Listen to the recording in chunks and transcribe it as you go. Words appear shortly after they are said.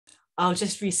I'll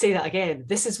just re-say that again.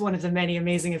 This is one of the many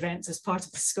amazing events as part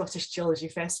of the Scottish Geology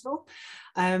Festival.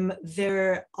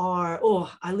 There are,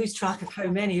 oh, I lose track of how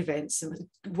many events,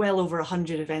 well over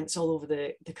 100 events all over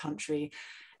the country.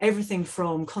 Everything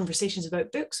from conversations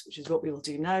about books, which is what we will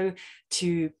do now,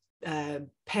 to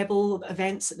pebble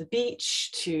events at the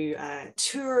beach, to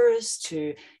tours,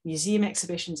 to museum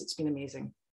exhibitions. It's been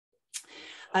amazing.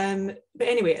 But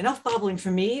anyway, enough babbling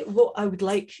from me. What I would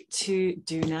like to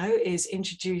do now is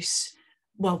introduce,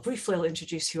 well, briefly I'll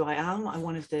introduce who I am. I'm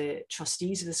one of the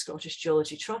trustees of the Scottish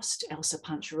Geology Trust, Elsa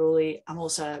Panciroli. I'm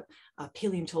also a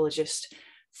paleontologist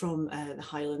from the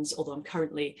Highlands, although I'm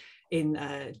currently in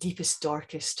deepest,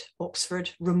 darkest Oxford,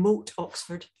 remote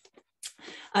Oxford.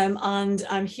 And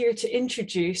I'm here to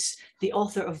introduce the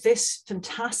author of this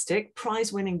fantastic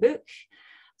prize-winning book,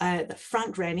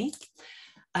 Frank Rennie.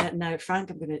 Now, Frank,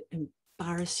 I'm going to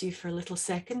embarrass you for a little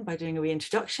second by doing a wee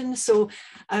introduction. So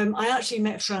I actually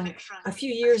met Frank a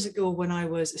few years ago when I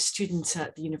was a student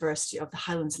at the University of the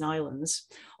Highlands and Islands,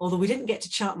 although we didn't get to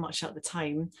chat much at the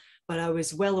time, but I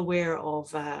was well aware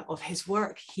of his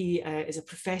work. He is a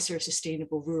professor of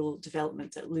sustainable rural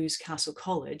development at Lews Castle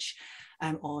College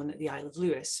on the Isle of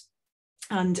Lewis,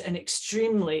 and an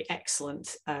extremely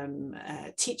excellent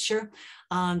teacher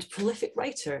and prolific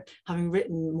writer, having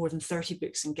written more than 30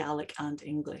 books in Gaelic and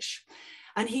English.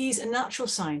 And he's a natural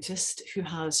scientist who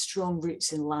has strong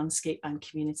roots in landscape and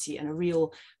community and a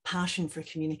real passion for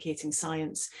communicating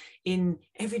science in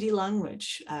everyday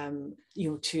language,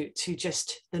 you know, to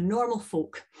just the normal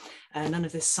folk, none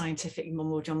of this scientific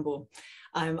mumbo jumbo.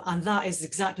 And that is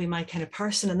exactly my kind of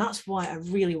person. And that's why I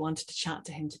really wanted to chat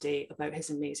to him today about his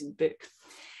amazing book.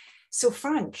 So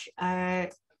Frank,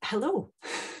 hello.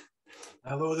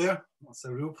 Hello there. It's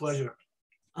a real pleasure.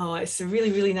 Oh, it's a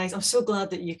really, really nice. I'm so glad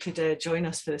that you could join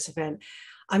us for this event.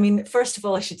 I mean, first of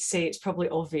all, I should say it's probably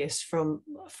obvious from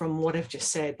what I've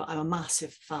just said, but I'm a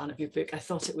massive fan of your book. I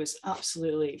thought it was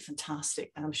absolutely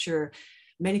fantastic. And I'm sure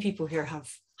many people here have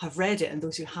read it, and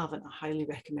those who haven't, I highly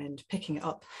recommend picking it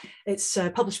up. It's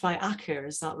published by Aker,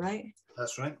 is that right?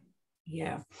 That's right.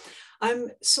 Yeah.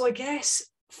 So I guess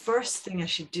first thing I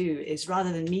should do is,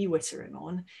 rather than me wittering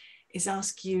on, is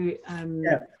ask you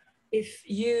if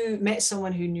you met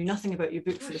someone who knew nothing about your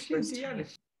book for the first time,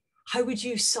 how would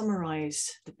you summarize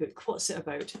the book? What's it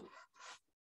about?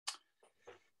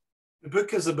 The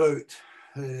book is about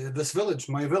this village,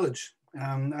 my village.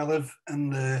 I live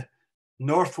in the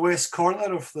northwest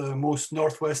corner of the most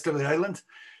northwest of the island,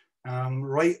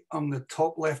 right on the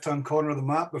top left-hand corner of the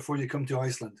map before you come to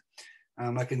Iceland.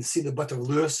 I can see the bit of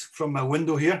Lewis from my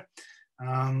window here.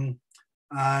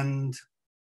 And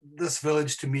this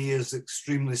village to me is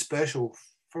extremely special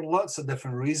for lots of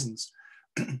different reasons.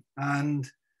 And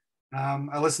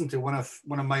I listened to one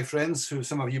of my friends, who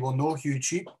some of you will know, Hugh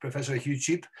Cheap, Professor Hugh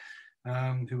Cheap,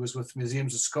 who was with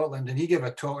Museums of Scotland, and he gave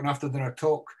a talk, an after-dinner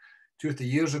talk 2 or 3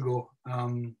 years ago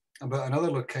about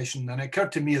another location, and it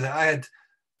occurred to me that I had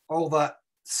all that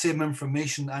same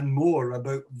information and more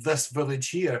about this village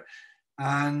here.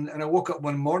 And I woke up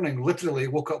one morning, literally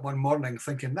woke up one morning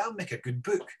thinking, that'll make a good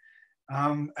book.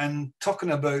 And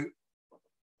talking about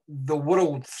the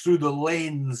world through the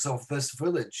lens of this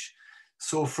village.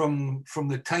 So from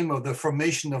the time of the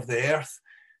formation of the earth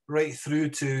right through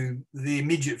to the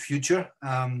immediate future.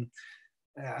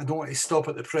 I don't want to stop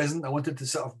at the present. I wanted to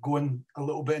sort of go in a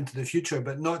little bit into the future,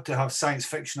 but not to have science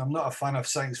fiction. I'm not a fan of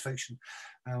science fiction.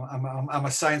 I'm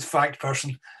a science fact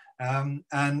person.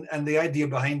 And the idea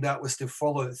behind that was to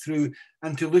follow it through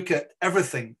and to look at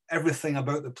everything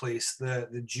about the place,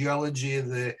 the geology,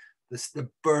 the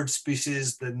bird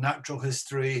species, the natural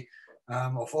history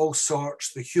of all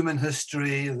sorts, the human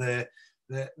history, the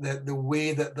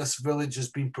way that this village has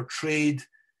been portrayed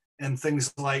in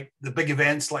things like the big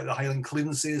events like the Highland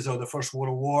clearances or the First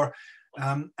World War,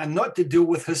 and not to deal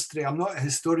with history. I'm not a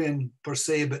historian per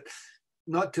se, but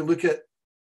not to look at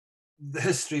the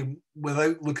history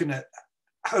without looking at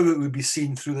how it would be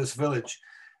seen through this village.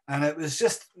 And it was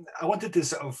just, I wanted to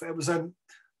sort of, it was an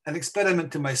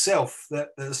experiment to myself that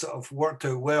sort of worked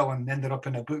out well and ended up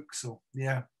in a book. So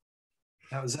yeah,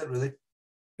 that was it really.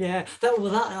 Yeah,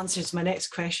 that answers my next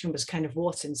question, was kind of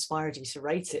what inspired you to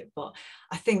write it. But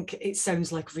I think it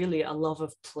sounds like really a love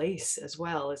of place as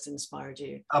well has inspired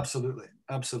you. Absolutely,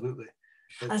 absolutely.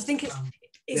 I think it's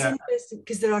interesting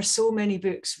because there are so many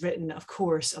books written, of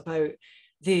course, about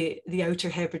the Outer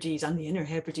Hebrides and the Inner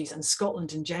Hebrides and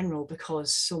Scotland in general,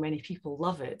 because so many people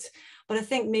love it. But I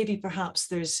think maybe perhaps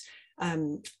there's a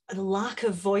lack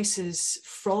of voices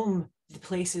from the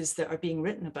places that are being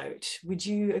written about. Would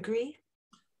you agree?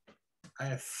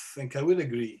 I think I would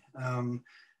agree. And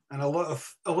a lot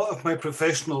of my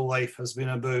professional life has been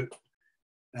about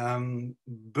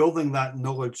building that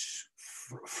knowledge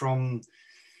from,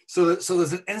 so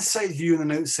there's an inside view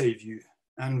and an outside view.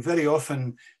 And very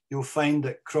often you'll find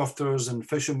that crofters and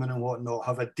fishermen and whatnot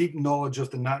have a deep knowledge of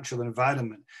the natural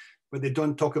environment, but they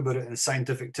don't talk about it in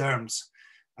scientific terms.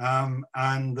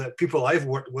 And the people I've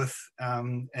worked with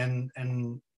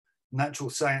in natural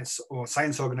science or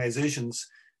science organizations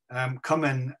come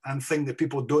in and think that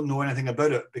people don't know anything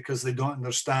about it because they don't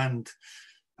understand,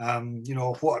 you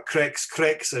know, what a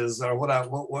crex is, or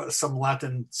what some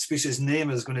Latin species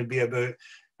name is going to be about.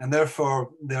 And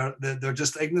therefore they're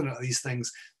just ignorant of these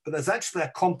things. But there's actually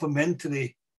a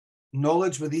complementary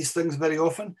knowledge with these things very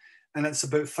often. And it's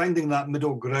about finding that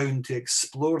middle ground to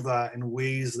explore that in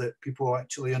ways that people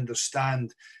actually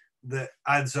understand, that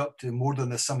adds up to more than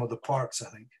the sum of the parts, I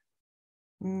think.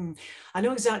 I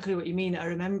know exactly what you mean. I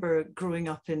remember growing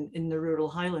up in the rural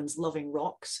Highlands, loving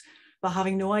rocks, but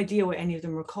having no idea what any of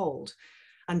them were called,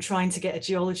 and trying to get a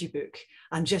geology book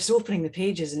and just opening the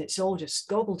pages and it's all just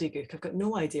gobbledygook. I've got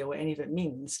no idea what any of it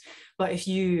means. But if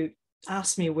you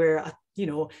ask me where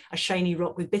a shiny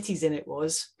rock with bitties in it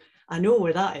was, I know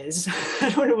where that is. I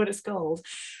don't know what it's called.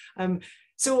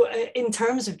 So in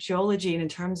terms of geology and in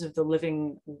terms of the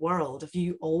living world, have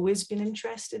you always been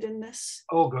interested in this?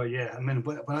 Oh God, yeah. I mean,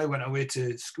 when I went away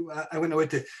to school,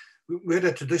 we had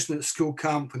a tradition at school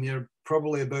camp when you're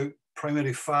probably about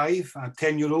primary 5,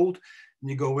 10-year-old, and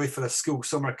you go away for a school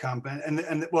summer camp.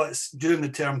 And well, it's during the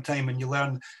term time and you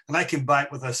learn. And I came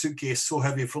back with a suitcase so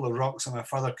heavy full of rocks and my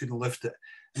father couldn't lift it.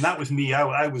 And that was me.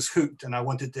 I was hooked, and I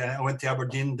went to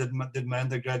Aberdeen, did my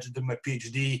undergraduate, did my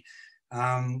PhD,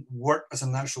 worked as a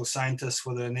natural scientist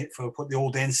for what the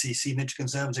old NCC, Nature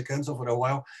Conservancy Council, for a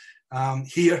while.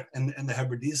 Here in the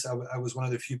Hebrides, I was one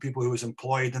of the few people who was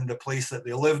employed in the place that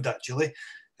they lived, actually.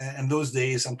 In those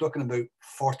days, I'm talking about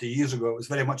 40 years ago, it was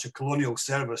very much a colonial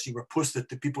service. You were posted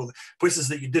to places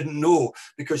that you didn't know,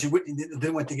 because you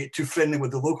didn't want to get too friendly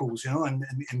with the locals, you know, and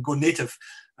go native.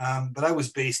 But I was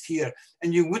based here,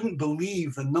 and you wouldn't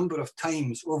believe the number of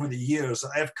times over the years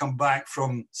that I've come back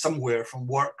from somewhere, from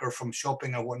work or from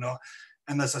shopping or whatnot,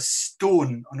 and there's a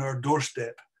stone on our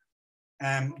doorstep,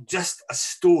 just a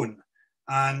stone.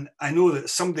 And I know that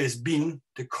somebody's been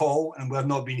to call and we've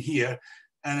not been here.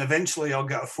 And eventually I'll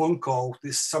get a phone call.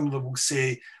 Somebody will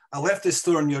say, I left this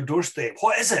stone on your doorstep.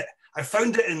 What is it? I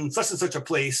found it in such and such a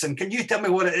place. And can you tell me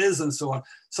what it is? And so on.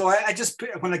 So I just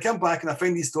when I come back and I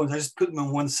find these stones, I just put them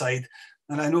on one side.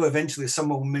 And I know eventually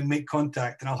someone will make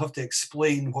contact and I'll have to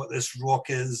explain what this rock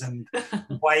is and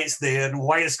why it's there and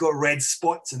why it's got red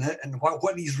spots in it and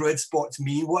what these red spots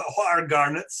mean, what are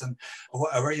garnets and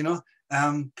whatever, you know.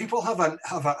 People have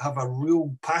a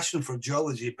real passion for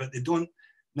geology, but they don't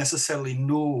necessarily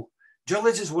know.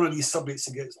 Geology is one of these subjects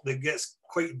that gets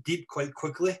quite deep quite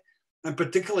quickly, and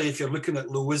particularly if you're looking at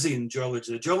Lewisian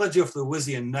geology. The geology of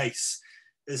Lewisian gneiss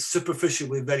is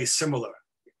superficially very similar.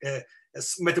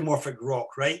 It's metamorphic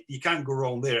rock, right? You can't go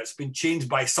wrong there. It's been changed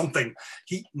by something,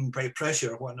 heat and by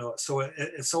pressure and whatnot. So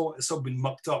it's all been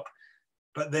mucked up.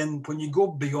 But then when you go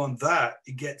beyond that,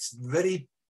 it gets very,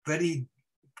 very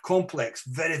complex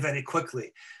very, very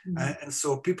quickly. And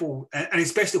so people, and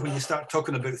especially when you start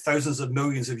talking about thousands of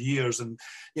millions of years and,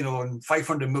 you know, and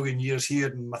 500 million years here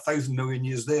and 1,000 million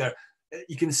years there,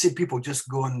 you can see people just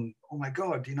going, oh my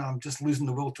God, you know, I'm just losing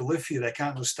the will to live here. I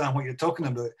can't understand what you're talking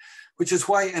about, which is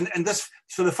why, and this,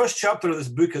 so the first chapter of this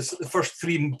book is the first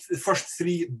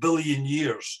 3 billion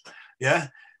years. Yeah.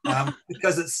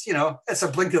 Because it's, you know, it's a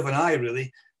blink of an eye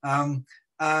really.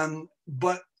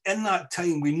 But in that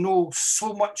time, we know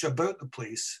so much about the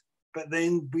place, but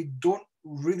then we don't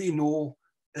really know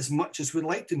as much as we'd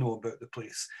like to know about the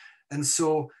place. And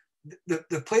so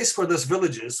the place where this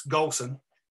village is, Galson,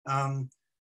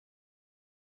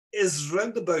 is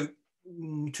round about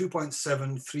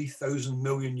 3,000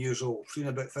 million years old,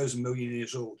 3,000 million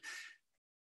years old.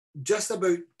 Just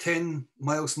about 10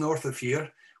 miles north of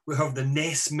here, we have the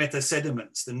Ness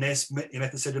metasediments, the Ness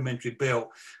metasedimentary belt,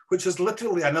 which is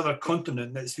literally another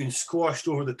continent that's been squashed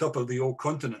over the top of the old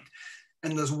continent.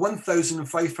 And there's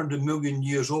 1,500 million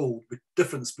years old, with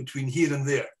difference between here and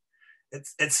there.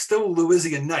 It's still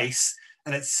Lewisian gneiss,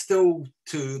 and it's still,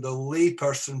 to the lay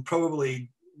person,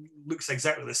 probably looks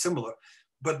exactly similar,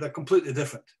 but they're completely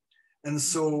different. And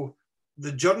so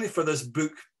the journey for this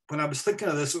book, when I was thinking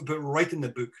of this about writing the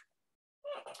book,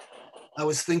 I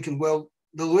was thinking, well,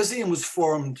 the Lewisian was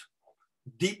formed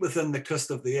deep within the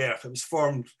crust of the earth. It was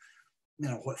formed, you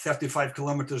know, 35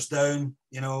 kilometers down,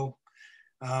 you know.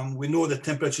 We know the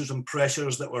temperatures and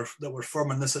pressures that were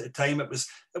forming this at the time. It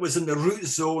was in the root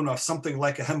zone of something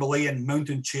like a Himalayan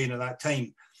mountain chain at that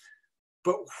time.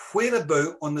 But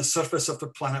whereabout on the surface of the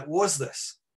planet was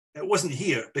this? It wasn't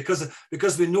here because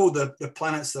we know the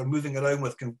planets that are moving around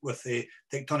with the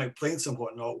tectonic plates and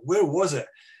whatnot. Where was it?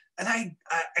 And I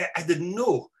didn't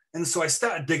know. And so I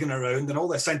started digging around in all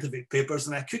the scientific papers,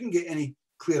 and I couldn't get any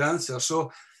clear answer.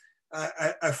 So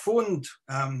I phoned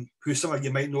who some of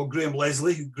you might know, Graham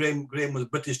Leslie. Graham was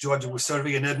British Geological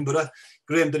Survey in Edinburgh.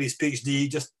 Graham did his PhD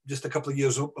just a couple of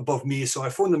years above me. So I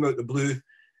phoned him out the blue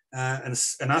and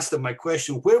asked him my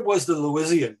question: where was the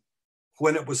Lewisian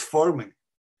when it was forming?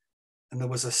 And there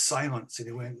was a silence, and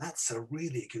he went, "That's a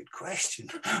really good question."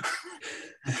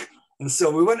 And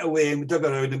so we went away and we dug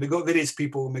around and we got various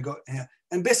people and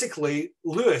and basically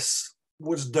Lewis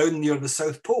was down near the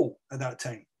South Pole at that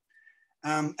time.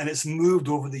 And it's moved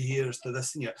over the years to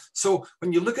this year. So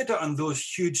when you look at it on those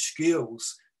huge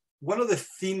scales, one of the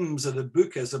themes of the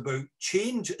book is about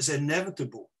change is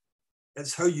inevitable.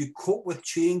 It's how you cope with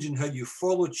change and how you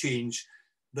follow change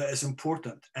that is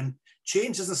important. And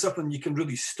change isn't something you can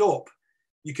really stop.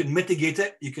 You can mitigate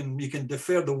it. You can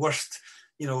defer the worst,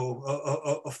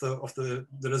 of the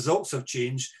results of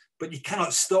change, but you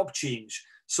cannot stop change.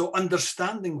 So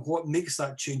understanding what makes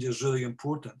that change is really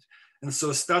important. And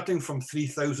so starting from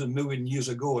 3,000 million years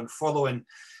ago and following,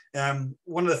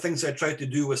 one of the things I try to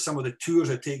do with some of the tours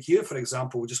I take here, for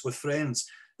example, just with friends,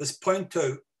 is point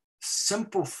out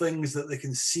simple things that they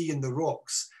can see in the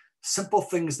rocks, simple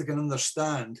things they can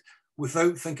understand,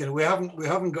 without thinking. We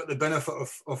haven't got the benefit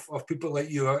of people like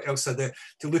you, Elsa,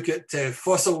 to look at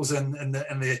fossils in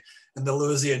the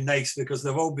Lewisian gneiss, because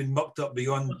they've all been mucked up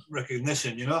beyond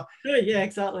recognition, Yeah,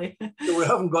 exactly. So we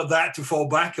haven't got that to fall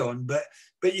back on,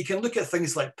 but you can look at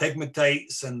things like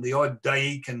pegmatites and the odd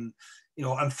dike and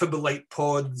amphibolite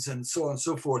pods and so on and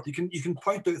so forth. You can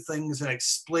point out things and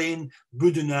explain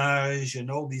boudinage and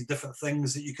all these different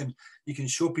things that you can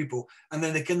show people, and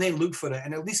then they can then look for it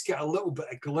and at least get a little bit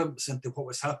of glimpse into what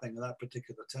was happening at that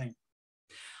particular time.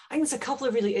 I think there's a couple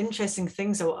of really interesting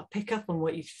things I want to pick up on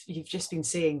what you've just been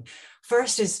saying.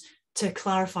 First is to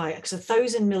clarify, because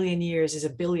 1,000 million years is a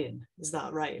billion. Is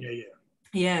that right?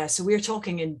 Yeah. So we're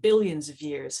talking in billions of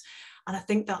years, and I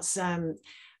think that's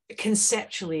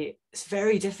conceptually it's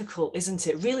very difficult, isn't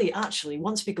it? Really, actually,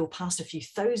 once we go past a few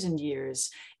thousand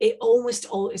years, it almost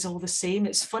all is all the same.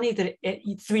 It's funny that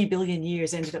 3 billion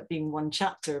years ended up being one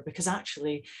chapter, because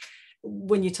actually,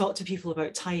 when you talk to people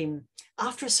about time,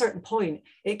 after a certain point,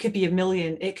 it could be 1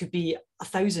 million, it could be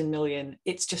 1,000 million.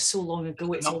 It's just so long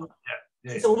ago.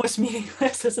 It's almost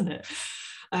meaningless, isn't it?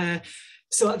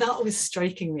 So that was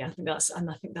striking me. I think that's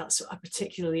a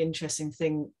particularly interesting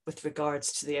thing with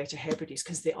regards to the Outer Hebrides,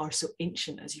 because they are so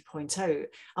ancient, as you point out.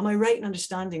 Am I right in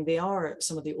understanding they are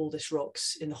some of the oldest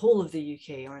rocks in the whole of the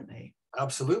UK, aren't they?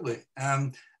 Absolutely.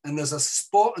 And there's a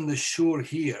spot on the shore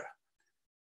here,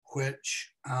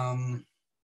 which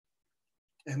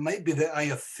it might be the Eye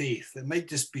of Faith. It might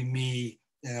just be me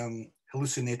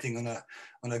hallucinating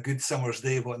on a good summer's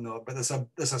day, whatnot. But there's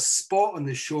a spot on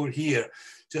the shore here,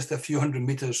 just a few hundred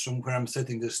meters from where I'm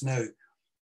sitting just now,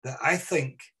 that I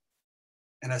think,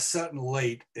 in a certain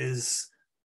light, it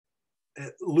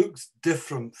looks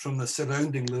different from the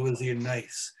surrounding Lewisian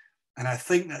gneiss, and I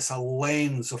think that's a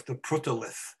lens of the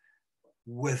protolith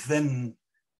within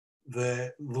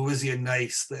the Lewisian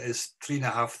gneiss that is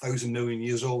 3,500 million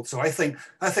years old. So I think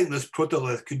this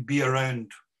protolith could be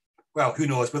around. Well, who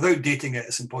knows? Without dating it,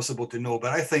 it's impossible to know.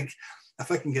 But I think if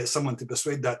I can get someone to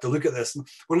persuade that to look at this,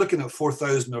 we're looking at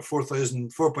 4,000 or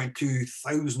 4.2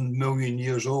 thousand million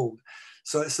years old.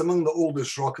 So it's among the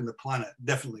oldest rock on the planet,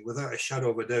 definitely, without a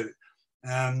shadow of a doubt.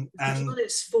 And the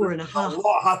planet's 4.5. A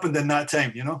lot happened in that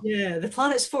time, Yeah, the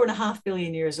planet's 4.5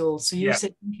 billion years old. So you're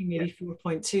thinking maybe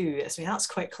 4.2. I mean, that's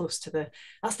quite close to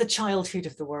that's the childhood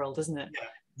of the world, isn't it?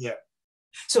 Yeah.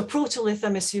 So protolith,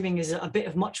 I'm assuming, is a bit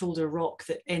of much older rock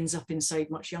that ends up inside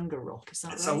much younger rock. Is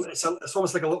that right? It's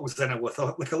almost like a little zenith,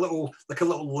 like a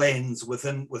little lens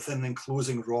within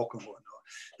enclosing rock and whatnot.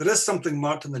 There is something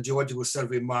marked on the Geological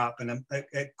Survey map, and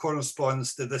it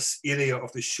corresponds to this area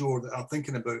of the shore that I'm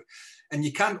thinking about. And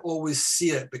you can't always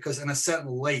see it because in a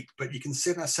certain light, but you can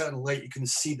see in a certain light, you can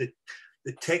see the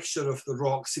texture of the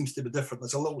rock seems to be different.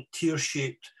 There's a little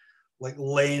tear-shaped like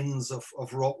lens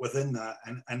of rock within that,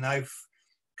 and I've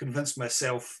convinced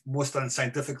myself most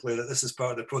unscientifically that this is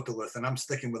part of the protolith, and I'm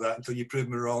sticking with that until you prove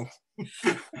me wrong.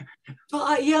 But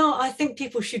I think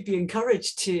people should be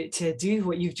encouraged to do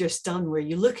what you've just done, where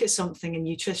you look at something and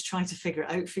you just try to figure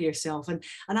it out for yourself, and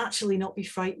actually not be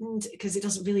frightened, because it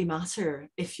doesn't really matter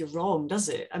if you're wrong, does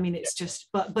it? I mean, it's just,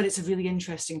 but it's a really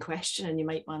interesting question, and you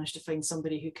might manage to find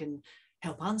somebody who can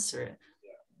help answer it.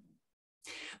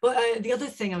 But the other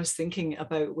thing I was thinking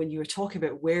about when you were talking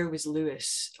about where was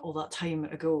Lewis all that time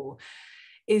ago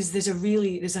is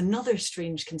there's another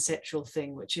strange conceptual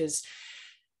thing, which is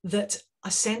that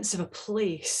a sense of a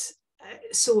place.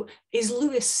 So is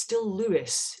Lewis still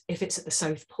Lewis if it's at the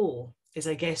South Pole, is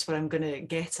I guess what I'm going to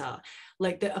get at.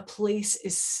 Like that a place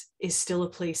is still a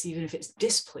place even if it's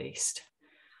displaced.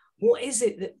 What is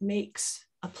it that makes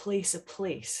a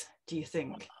place, do you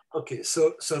think? Okay,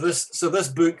 so this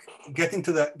book, getting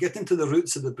to the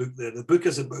roots of the book there, the book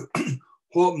is about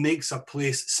what makes a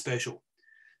place special.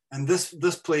 And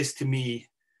this place to me,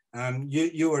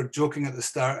 you were joking at the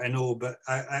start, I know, but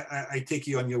I take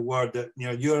you on your word that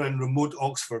you're in remote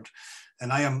Oxford,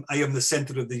 and I am the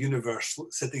centre of the universe,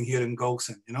 sitting here in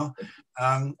Galson,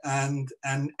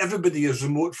 and everybody is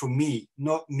remote from me,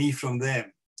 not me from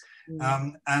them,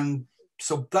 and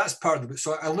so that's part of the book.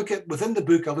 So I look at within the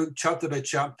book, I look chapter by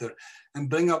chapter and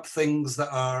bring up things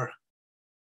that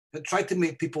try to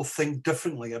make people think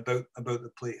differently about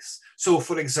the place. So,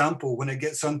 for example, when it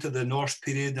gets onto the Norse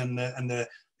period and the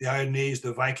Iron Age,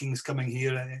 the Vikings coming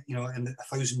here, in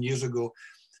 1,000 years ago,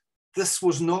 this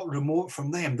was not remote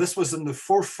from them. This was in the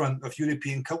forefront of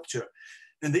European culture.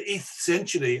 In the 8th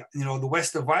century, the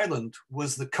west of Ireland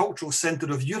was the cultural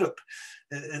centre of Europe.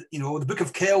 The Book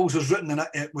of Kells was written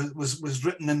was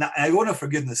written in Iona, for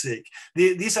goodness sake.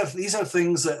 These are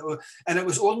things that, and it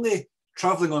was only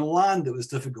traveling on land that was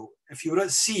difficult. If you were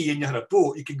at sea and you had a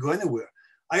boat, you could go anywhere.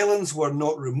 Islands were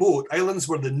not remote. Islands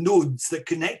were the nodes that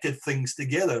connected things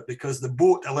together because the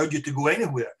boat allowed you to go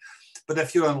anywhere. But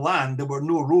if you're on land, there were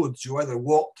no roads. You either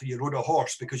walked or you rode a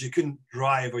horse because you couldn't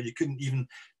drive, or you couldn't even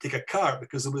take a cart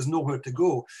because there was nowhere to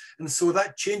go. And so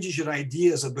that changes your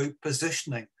ideas about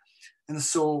positioning. And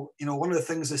so, one of the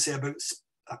things they say about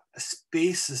a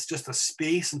space is just a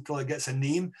space until it gets a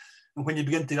name. And when you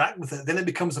begin to act with it, then it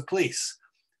becomes a place.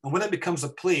 And when it becomes a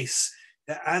place,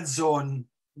 it adds on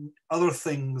other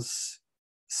things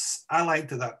allied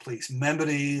to that place,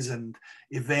 memories and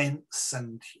events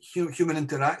and human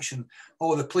interaction.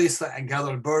 Oh, the place that I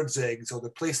gather birds' eggs, or the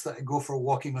place that I go for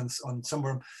walking on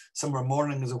summer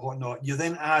mornings or whatnot. You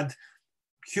then add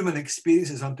human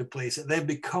experiences onto place. It then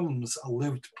becomes a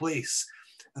lived place.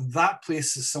 And that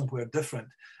place is somewhere different.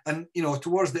 And,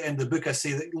 towards the end of the book, I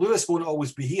say that Lewis won't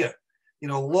always be here.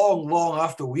 Long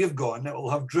after we've gone, it will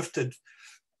have drifted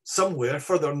somewhere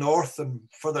further north and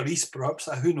further east, perhaps,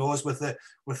 who knows, with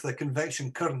the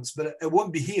convection currents, but it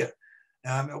won't be here.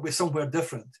 It'll be somewhere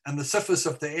different. And the surface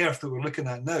of the earth that we're looking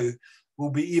at now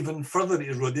will be even further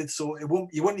eroded. So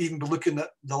you won't even be looking at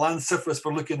the land surface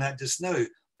we're looking at just now.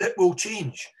 It will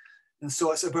change. And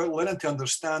so it's about learning to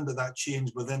understand that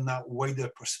change within that wider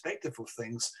perspective of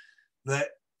things. That,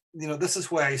 this is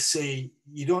why I say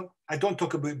I don't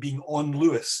talk about being on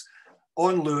Lewis.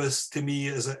 On Lewis, to me,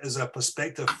 is a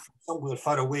perspective somewhere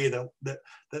far away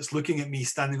that's looking at me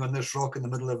standing on this rock in the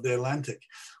middle of the Atlantic.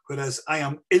 Whereas I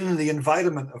am in the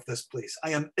environment of this place.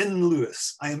 I am in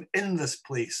Lewis. I am in this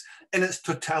place in its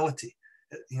totality.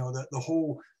 The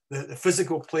whole, the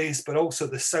physical place, but also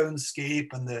the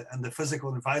soundscape and the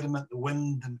physical environment, the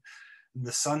wind and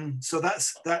the sun. So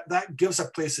that gives a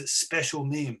place its special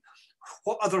name.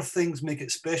 What other things make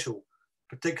it special?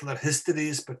 Particular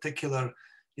histories, particular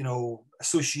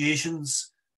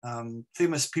associations,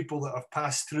 famous people that have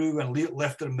passed through and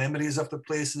left their memories of the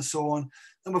place and so on.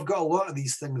 And we've got a lot of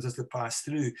these things as they pass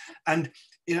through. And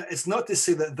it's not to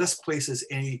say that this place is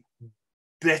any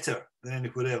better than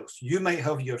anywhere else. You might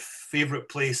have your favorite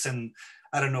place in,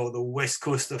 I don't know, the west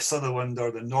coast of Sutherland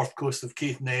or the north coast of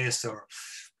Caithness or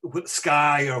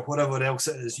Skye or whatever else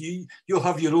it is. You'll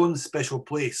have your own special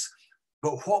place.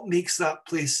 But what makes that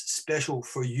place special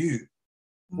for you?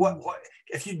 What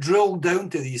if you drill down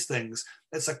to these things,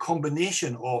 it's a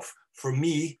combination of, for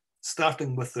me,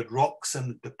 starting with the rocks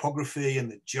and the topography and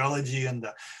the geology and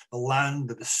the land,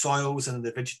 the soils and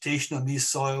the vegetation on these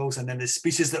soils, and then the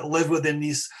species that live within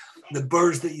these, the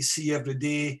birds that you see every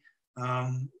day.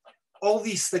 All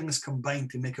these things combine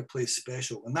to make a place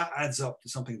special, and that adds up to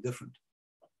something different.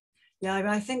 Yeah,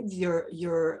 I think your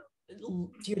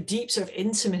deep sort of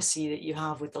intimacy that you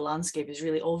have with the landscape is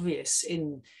really obvious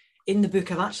in the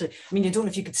book. I don't know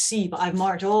if you could see, but I've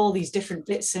marked all these different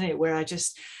bits in it where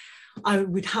I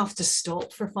would have to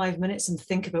stop for 5 minutes and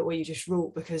think about what you just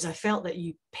wrote, because I felt that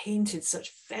you painted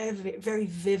such very, very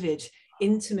vivid,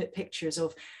 intimate pictures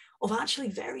of actually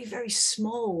very, very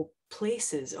small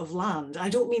places of land. I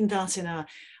don't mean that in a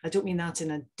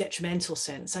detrimental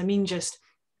sense. I mean, just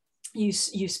you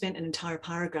spent an entire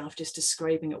paragraph just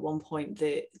describing at one point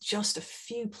that just a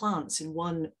few plants in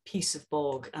one piece of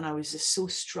bog, and I was just so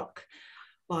struck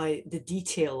by the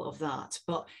detail of that.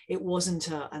 But it wasn't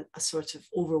a sort of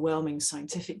overwhelming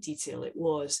scientific detail. It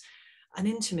was an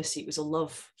intimacy. It was a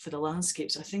love for the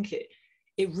landscapes. I think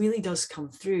it it really does come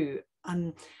through.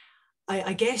 And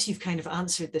I guess you've kind of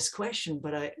answered this question,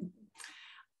 but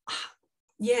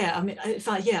yeah, I mean, in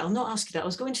fact, yeah, I'll not ask you that. I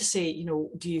was going to say, you know,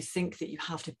 do you think that you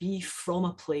have to be from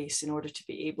a place in order to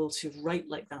be able to write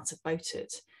like that about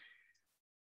it?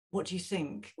 What do you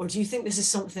think? Or do you think this is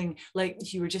something,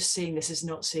 like you were just saying, this is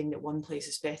not saying that one place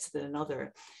is better than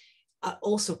another.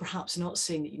 Also, perhaps not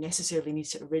saying that you necessarily need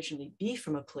to originally be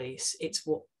from a place.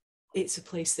 It's a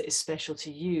place that is special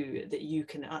to you, that you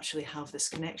can actually have this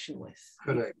connection with.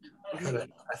 Correct.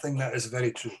 Correct. I think that is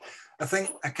very true. I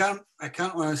think I can't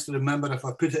honestly remember if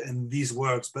I put it in these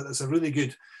words, but it's a really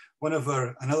good one of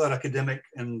another academic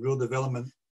in rural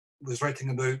development was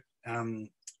writing about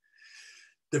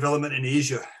development in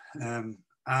Asia,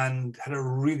 and had a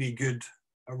really good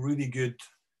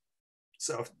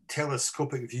sort of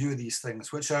telescopic view of these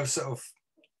things, which I've sort of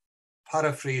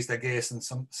paraphrased, I guess, in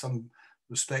some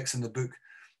respects in the book,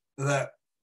 that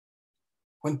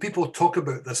when people talk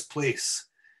about this place,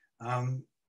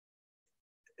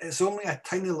 it's only a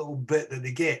tiny little bit that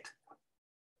they get,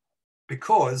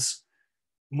 because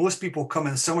most people come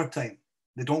in summertime.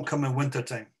 They don't come in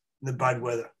wintertime, the bad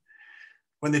weather.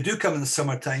 When they do come in the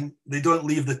summertime, they don't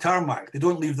leave the tarmac. They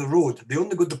don't leave the road. They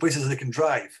only go to places they can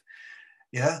drive.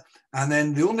 Yeah. And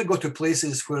then they only go to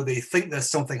places where they think there's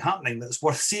something happening that's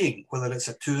worth seeing, whether it's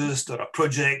a tourist or a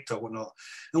project or whatnot.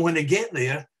 And when they get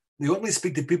there, they only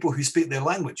speak to people who speak their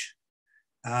language,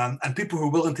 and people who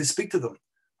are willing to speak to them,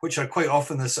 which are quite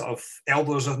often the sort of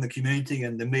elders in the community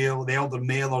and the elder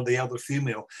male or the elder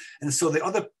female. And so the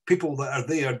other people that are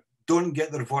there don't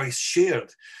get their voice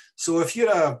shared. So if you're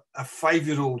a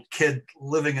 5-year-old kid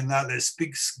living in that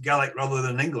speaks Gaelic rather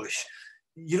than English,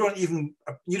 you don't even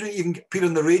appear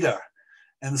on the radar.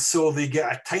 And so they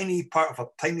get a tiny part of a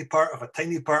tiny part of a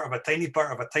tiny part of a tiny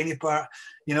part of a tiny part,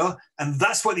 you know, and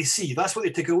that's what they see. That's what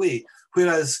they take away.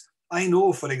 Whereas I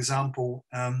know, for example,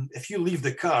 if you leave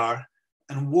the car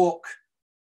and walk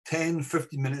 10,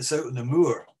 15 minutes out on the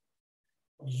moor,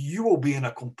 you will be in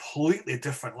a completely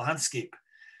different landscape.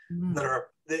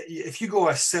 If you go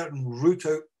a certain route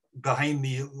out behind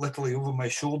me, literally over my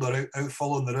shoulder, out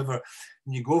following the river,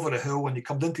 and you go over a hill and you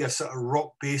come into a sort of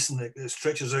rock basin that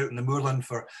stretches out in the moorland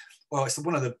for, well, it's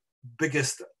one of the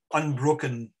biggest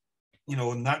unbroken, you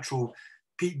know, natural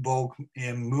peat bog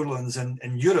moorlands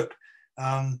in Europe.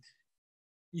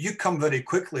 You come very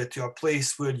quickly to a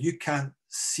place where you can't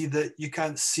see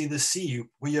the sea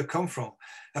where you come from.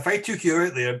 If I took you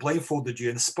out there, blindfolded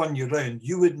you and spun you around,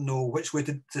 you wouldn't know which way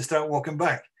to start walking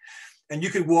back. And you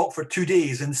could walk for 2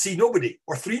 days and see nobody,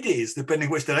 or 3 days, depending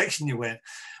which direction you went.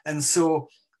 And so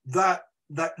the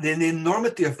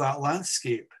enormity of that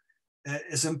landscape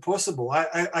is impossible.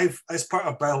 I've, as part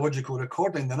of biological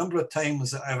recording, the number of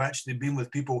times that I've actually been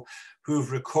with people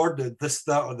who've recorded this,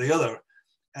 that, or the other,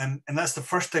 and that's the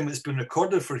first time it's been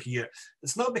recorded for here.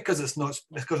 It's not because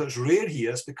it's rare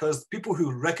here. It's because people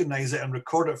who recognize it and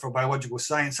record it for biological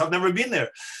science have never been there,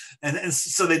 and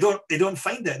so they don't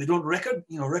find it. They don't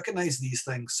recognize these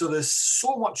things. So there's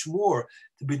so much more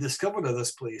to be discovered of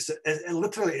this place. It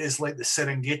literally is like the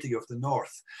Serengeti of the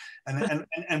north.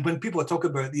 And when people talk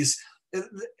about these,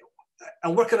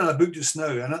 I'm working on a book just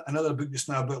now, another book just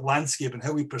now about landscape and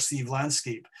how we perceive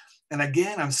landscape. And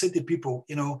again, I'm saying to people,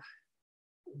 you know,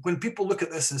 when people look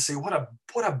at this and say, what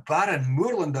a barren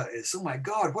moorland that is, oh my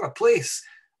God, what a place.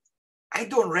 I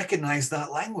don't recognize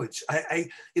that language.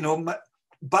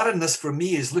 Barrenness for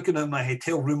me is looking at my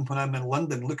hotel room when I'm in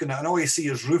London, and all I see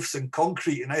is roofs and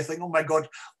concrete. And I think, oh my God,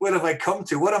 where have I come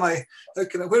to? Where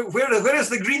is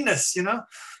the greenness, you know?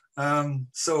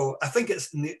 So I think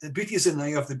the beauty is in the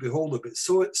eye of the beholder, but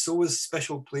so is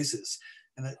special places.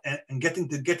 And getting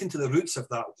to the roots of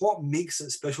that, what makes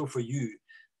it special for you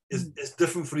is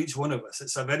different for each one of us.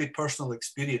 It's a very personal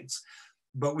experience,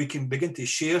 but we can begin to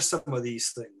share some of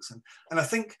these things. And I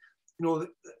think, you know,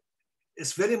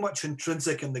 it's very much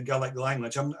intrinsic in the Gaelic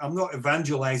language. I'm not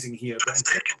evangelizing here, but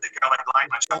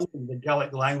the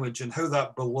Gaelic language and how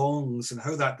that belongs and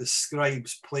how that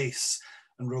describes place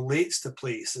and relates to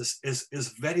place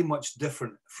is very much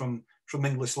different from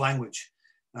English language.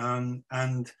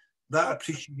 And that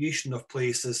appreciation of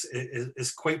place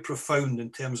is quite profound in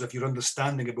terms of your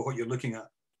understanding about what you're looking at.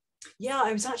 Yeah,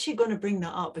 I was actually going to bring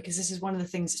that up because this is one of the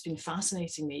things that's been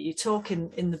fascinating me. You talk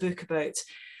in the book about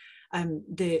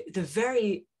the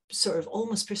very sort of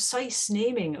almost precise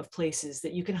naming of places,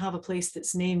 that you can have a place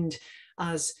that's named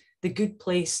as the good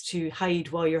place to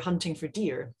hide while you're hunting for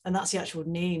deer. And that's the actual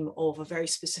name of a very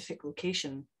specific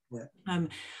location. Yeah.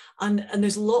 And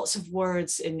there's lots of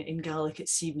words in Gaelic, it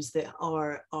seems, that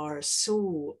are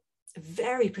so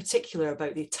very particular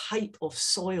about the type of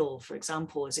soil, for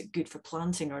example, is it good for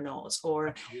planting or not,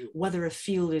 or whether a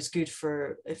field is good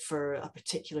for a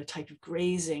particular type of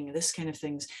grazing, this kind of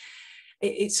things.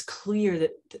 It's clear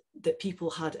that people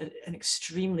had an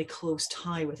extremely close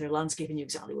tie with their landscape and knew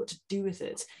exactly what to do with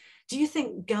it. Do you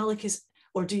think Gaelic is,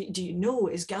 or do you know,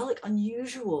 is Gaelic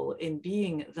unusual in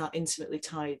being that intimately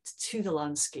tied to the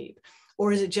landscape?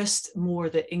 Or is it just more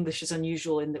that English is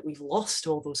unusual in that we've lost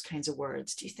all those kinds of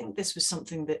words? Do you think this was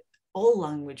something that all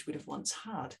language would have once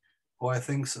had? Oh, I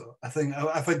think so. I think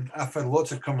I've had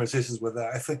lots of conversations with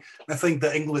that. I think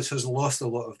that English has lost a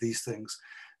lot of these things,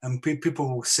 and people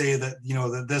will say that, you know,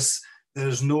 that there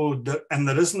is no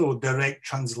direct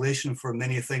translation for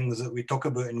many things that we talk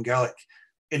about in Gaelic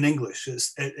in English.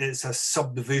 It's a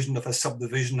subdivision of a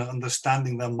subdivision of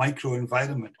understanding the micro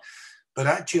environment. But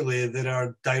actually, there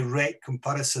are direct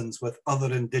comparisons with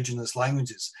other indigenous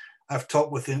languages. I've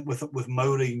talked with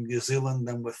Maori in New Zealand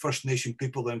and with First Nation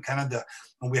people in Canada,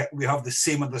 and we have the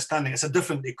same understanding. It's a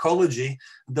different ecology,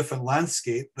 a different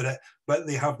landscape, but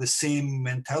they have the same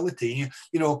mentality.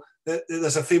 You know,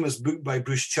 there's a famous book by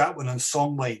Bruce Chatwin on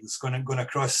songlines, going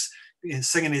across,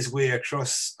 singing his way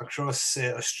across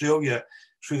Australia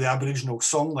through the Aboriginal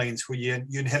songlines, where you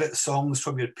inherit songs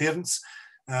from your parents.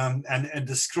 And it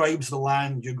describes the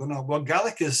land you're going to. Well,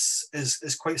 Gaelic is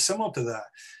quite similar to that.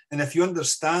 And if you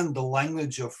understand the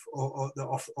language of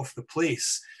the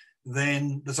place,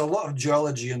 then there's a lot of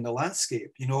geology in the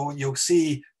landscape. You know, you'll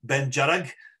see Ben Jarrag.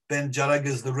 Ben Jarrag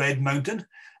is the Red Mountain.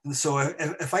 And so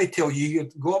if I tell you,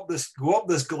 go up this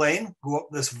glen, go up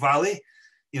this valley,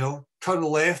 you know, turn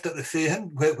left at the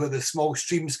Féhan, where the small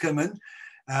streams come in.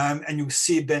 And you'll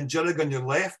see Ben Jarrag on your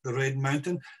left, the Red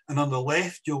Mountain, and on the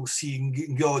left you'll see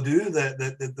Geology,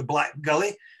 the Black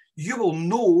Gully. You will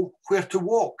know where to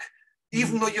walk,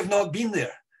 even though you've not been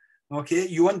there. Okay,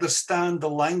 you understand the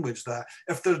language. That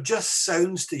if they're just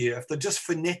sounds to you, if they're just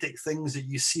phonetic things that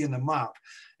you see on the map,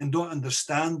 and don't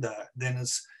understand that, then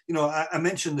it's, you know, I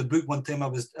mentioned the book one time. I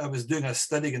was doing a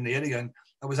study in the area, and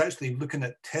I was actually looking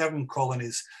at tern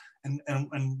colonies. And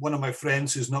one of my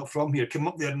friends who's not from here came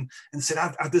up there and said,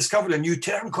 I've discovered a new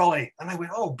tern colony. And I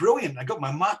went, oh, brilliant. I got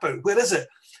my map out. Where is it?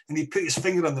 And he put his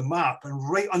finger on the map,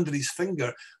 and right under his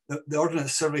finger, the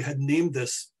Ordnance Survey had named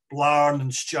this Blarn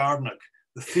and Scarnach,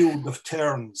 the field of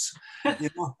terns. You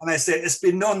know? And I said, it's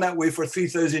been known that way for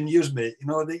 3,000 years, mate. You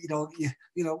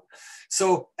know.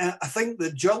 So I think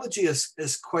that geology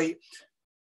is quite,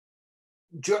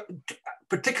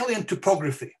 particularly in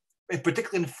topography,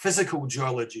 particularly in physical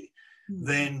geology,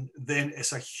 then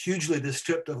it's a hugely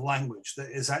descriptive language that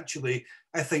is actually,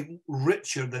 I think,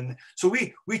 richer than. So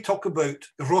we talk about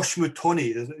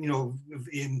Roche-Moutonne, you know,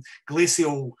 in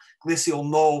glacial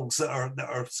knolls that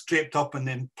are scraped up and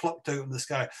then plucked out in the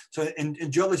sky. So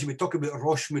in geology, we talk about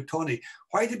Roche-Moutonne.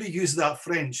 Why did we use that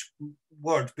French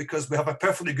word? Because we have a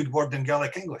perfectly good word in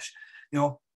Gaelic English, you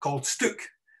know, called stook.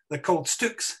 They're called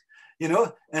stooks. You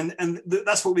know, and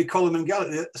that's what we call them in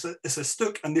Gaelic. It's a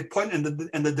stook, and they point in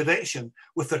the direction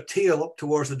with their tail up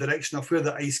towards the direction of where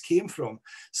the ice came from.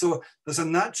 So there's a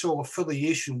natural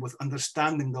affiliation with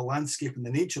understanding the landscape and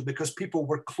the nature, because people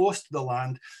were close to the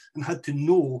land and had to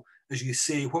know, as you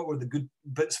say, what were the good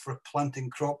bits for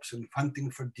planting crops and hunting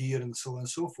for deer and so on and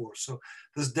so forth. So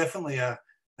there's definitely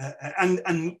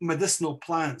and medicinal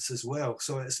plants as well.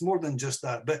 So it's more than just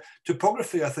that. But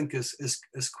topography, I think, is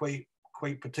quite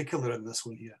particular in this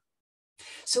one here.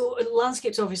 So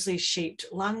landscapes obviously shaped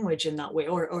language in that way,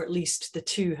 or at least the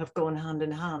two have gone hand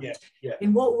in hand. Yeah.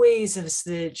 In what ways has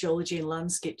the geology and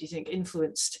landscape, do you think,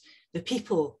 influenced the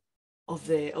people of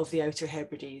the Outer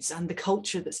Hebrides and the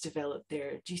culture that's developed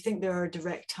there? Do you think there are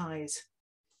direct ties?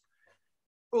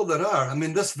 Well, there are. I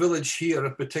mean, this village here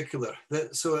in particular.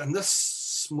 So in this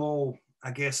small, I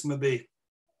guess maybe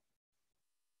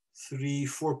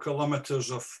 3-4 kilometers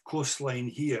of coastline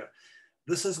here,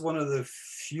 this is one of the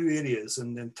few areas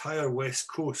in the entire west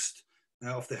coast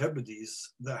of the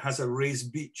Hebrides that has a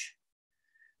raised beach.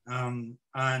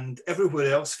 And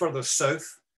everywhere else further south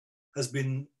has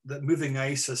been that moving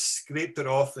ice has scraped it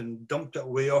off and dumped it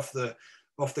away off the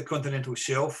continental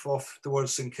shelf off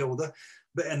towards St Kilda.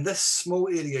 But in this small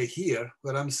area here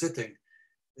where I'm sitting,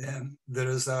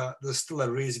 there's still a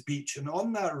raised beach. And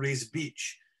on that raised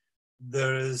beach,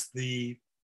 there is the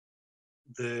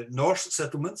Norse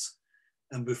settlements.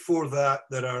 And before that,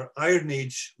 there are Iron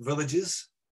Age villages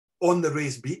on the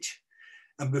raised beach.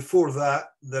 And before that,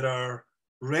 there are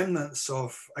remnants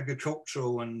of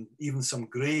agricultural and even some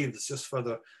graves just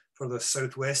further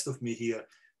southwest of me here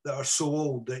that are so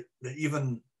old that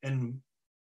even in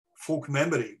folk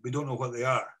memory, we don't know what they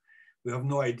are. We have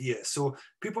no idea. So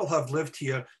people have lived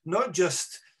here, not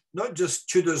just not just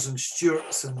Tudors and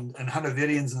Stuarts and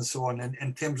Hanoverians and so on,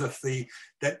 in terms of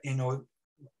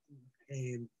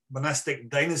monastic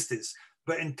dynasties,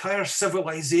 but entire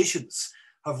civilizations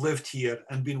have lived here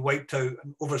and been wiped out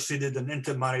and overseeded and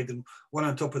intermarried and one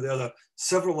on top of the other,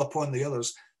 several upon the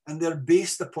others. And they're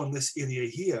based upon this area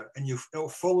here. And it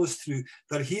follows through,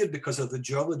 they're here because of the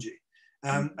geology.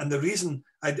 And the reason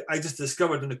I just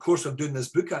discovered in the course of doing this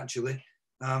book, actually,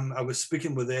 I was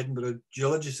speaking with the Edinburgh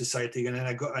Geology Society, and then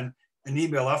I got an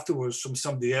email afterwards from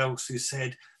somebody else who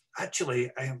said,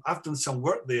 actually, I've done some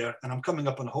work there and I'm coming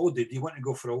up on holiday. Do you want to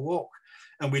go for a walk?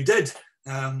 And we did.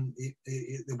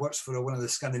 He works for one of the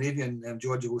Scandinavian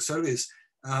geological surveys.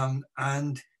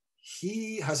 And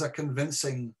he has a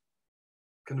convincing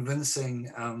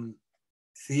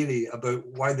theory about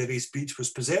why the Race Beach was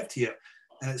preserved here.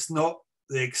 And it's not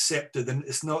the accepted, and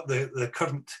it's not the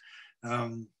current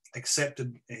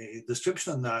accepted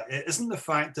description on that. It isn't the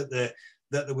fact that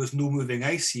there was no moving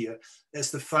ice here.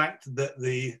 It's the fact that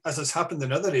as has happened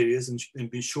in other areas and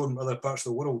been shown in other parts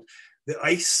of the world, the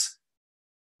ice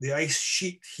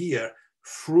sheet here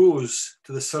froze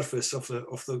to the surface of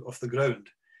the ground,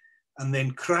 and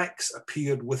then cracks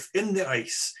appeared within the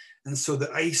ice, and so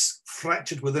the ice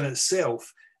fractured within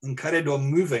itself and carried on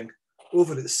moving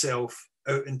over itself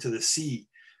out into the sea,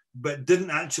 but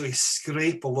didn't actually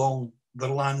scrape along the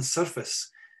land surface.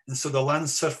 And so the land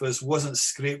surface wasn't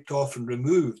scraped off and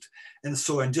removed. And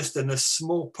so in this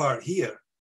small part here,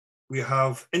 we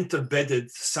have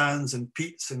interbedded sands and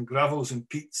peats and gravels and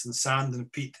peats and sand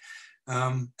and peat.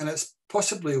 And it's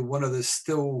possibly one of the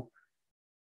still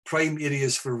prime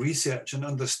areas for research and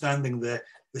understanding the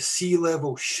sea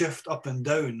level shift up and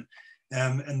down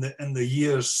in the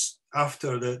years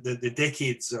after the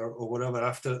decades or whatever,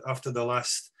 after the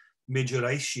last major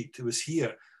ice sheet was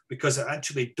here, because it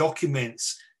actually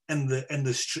documents in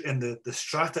the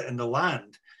strata in the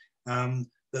land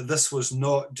that this was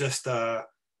not just a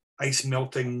ice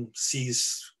melting,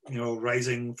 seas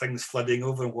rising, things flooding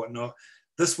over and whatnot.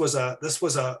 This was a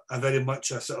very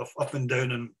much a sort of up and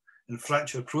down and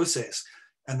fracture process,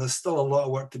 and there's still a lot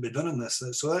of work to be done in this.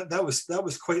 So that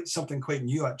was quite something quite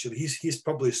new, actually. He's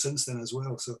published since then as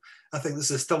well. So I think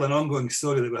this is still an ongoing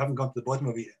story that we haven't got to the bottom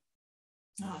of yet.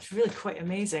 Oh, it's really quite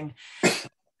amazing.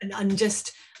 And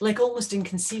just like almost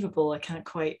inconceivable. I can't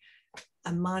quite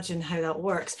imagine how that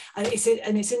works. And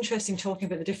it's interesting talking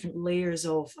about the different layers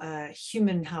of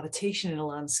human habitation in a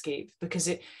landscape, because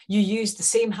you used the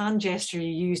same hand gesture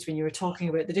you used when you were talking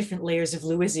about the different layers of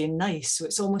Lewisian gneiss. So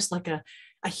it's almost like a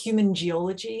human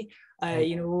geology,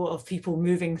 of people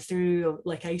moving through,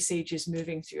 like ice ages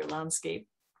moving through a landscape.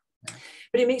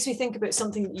 But it makes me think about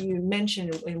something that you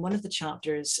mentioned in one of the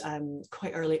chapters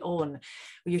quite early on, where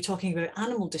you're talking about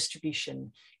animal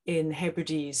distribution in the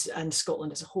Hebrides and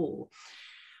Scotland as a whole.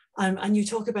 And you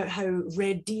talk about how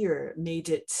red deer made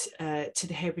it to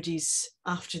the Hebrides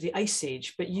after the Ice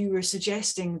Age, but you were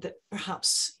suggesting that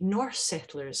perhaps Norse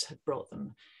settlers had brought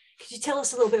them. Could you tell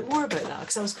us a little bit more about that?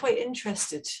 Because I was quite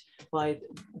interested by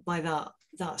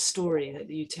that story that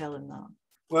you tell in that.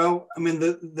 Well, I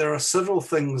mean, there are several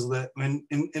things that,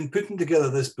 in putting together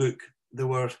this book, there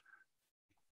were,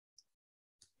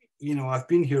 I've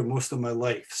been here most of my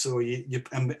life, so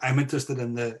I'm interested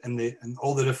in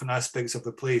all the different aspects of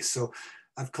the place. So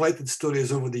I've collected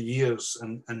stories over the years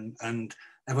and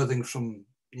everything from,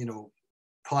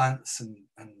 plants and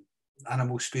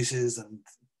animal species and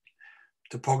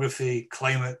topography,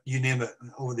 climate, you name it,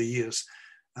 over the years.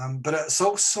 But it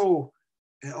also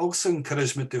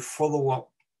encouraged me to follow up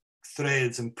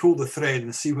threads and pull the thread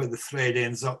and see where the thread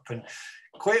ends up. And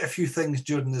quite a few things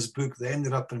during this book that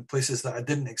ended up in places that I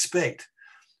didn't expect.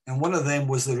 And one of them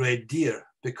was the red deer,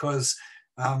 because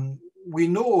we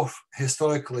know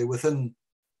historically within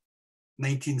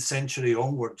 19th century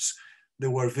onwards,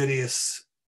 there were various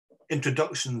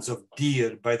introductions of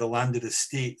deer by the landed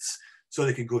estates, so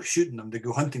they could go shooting them, they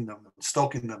go hunting them,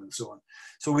 stalking them and so on.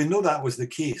 So we know that was the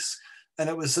case. And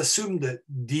it was assumed that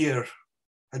deer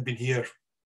had been here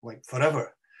like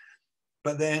forever.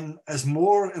 But then as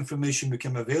more information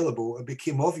became available, it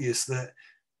became obvious that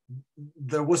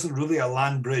there wasn't really a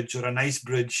land bridge or an ice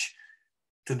bridge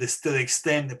to the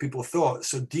extent that people thought.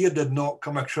 So deer did not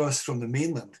come across from the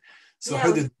mainland. So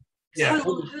how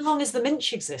long has the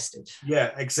Minch existed?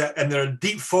 Yeah, exactly. And there are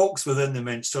deep faults within the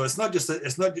Minch. So it's not just a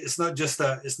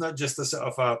sort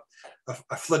of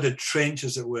a flooded trench,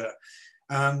 as it were.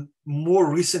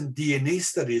 More recent DNA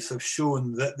studies have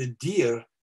shown that the deer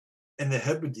in the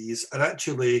Hebrides are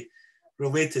actually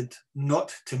related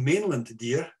not to mainland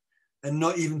deer and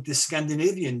not even to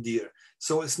Scandinavian deer.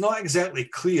 So it's not exactly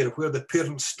clear where the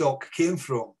parent stock came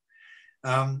from.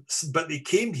 But they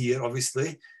came here,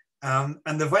 obviously,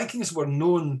 And the Vikings were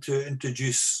known to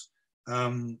introduce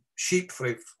sheep,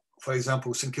 for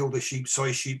example, St Kilda sheep,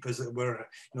 soy sheep, as it were,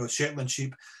 Shetland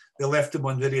sheep. They left them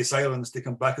on various islands to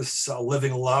come back as a sort of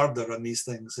living larder on these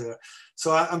things.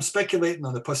 So I'm speculating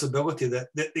on the possibility that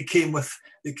they came with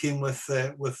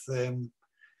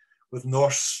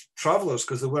Norse travelers,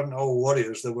 because they weren't all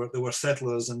warriors. They were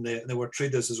settlers, and they were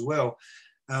traders as well.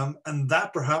 And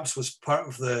that perhaps was part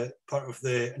of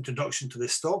the introduction to the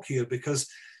stock here, because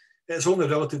it's only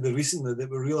relatively recently that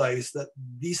we realised that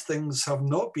these things have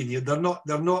not been here. They're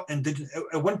not indigenous.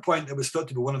 At one point, it was thought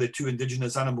to be one of the two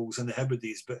indigenous animals in the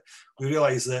Hebrides, but we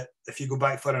realised that if you go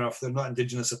back far enough, they're not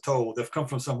indigenous at all. They've come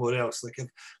from somewhere else,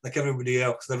 like everybody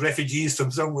else. They're refugees from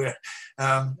somewhere,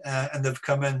 and they've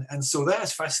come in. And so that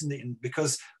is fascinating,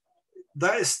 because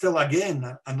that is still,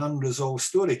 again, an unresolved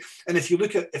story. And if you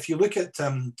look at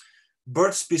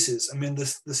bird species, I mean,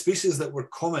 the species that were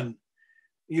common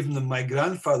even in my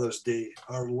grandfather's day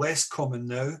are less common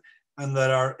now, and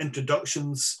there are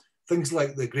introductions, things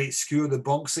like the great skewer, the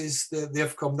bonxies,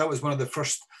 they've come. That was one of the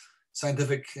first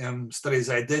scientific studies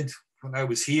I did when I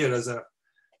was here as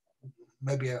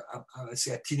maybe a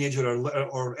teenager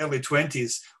or early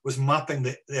 20s, was mapping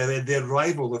the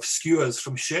arrival of skuas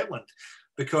from Shetland,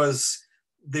 because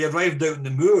they arrived out in the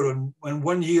moor, and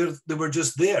 1 year they were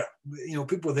just there.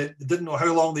 People that didn't know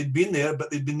how long they'd been there, but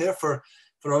they'd been there for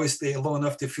obviously long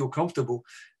enough to feel comfortable.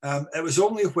 It was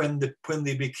only when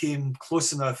they became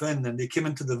close enough in, and they came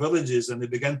into the villages, and they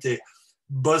began to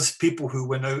buzz people who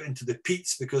went out into the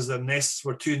peats because their nests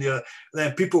were too near.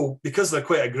 Then people, because they're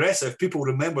quite aggressive, people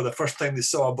remember the first time they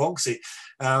saw a bonxie,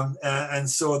 and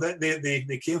so that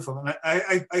they came from. And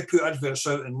I put adverts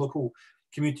out in local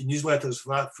community newsletters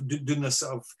for doing this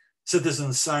sort of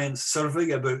citizen science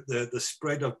survey about the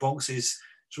spread of bonxies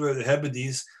throughout the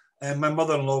Hebrides. And my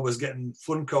mother-in-law was getting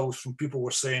phone calls from people who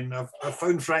were saying, I've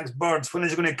found Frank's birds. When is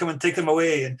he going to come and take them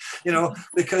away? And,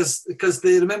 because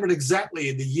they remembered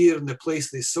exactly the year and the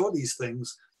place they saw these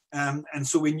things. And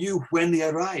so we knew when they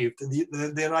arrived.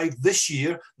 They arrived this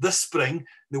year, this spring.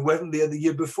 They weren't there the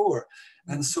year before.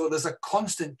 And so there's a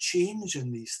constant change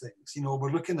in these things.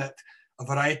 We're looking at a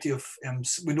variety of,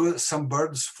 we know that some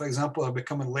birds, for example, are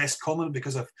becoming less common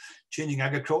because of changing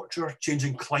agriculture,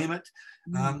 changing climate.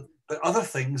 But other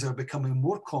things are becoming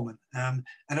more common. And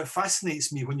it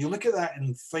fascinates me when you look at that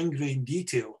in fine-grained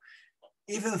detail.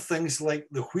 Even things like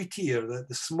the wheatear,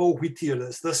 the small wheatear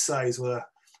that's this size with a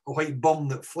white bum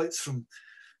that flits from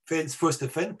fence post to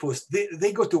fence post,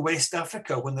 they go to West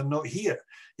Africa when they're not here.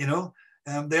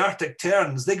 The Arctic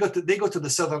terns, they go to the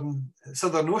Southern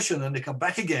Ocean and they come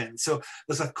back again. So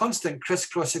there's a constant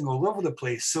crisscrossing all over the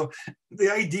place. So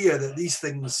the idea that these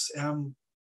things,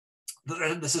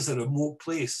 this is a remote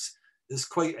place, is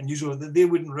quite unusual. They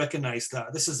wouldn't recognize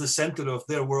that. This is the center of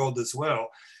their world as well,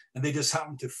 and they just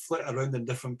happen to flit around in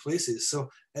different places. So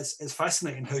it's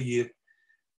fascinating how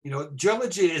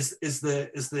geology is the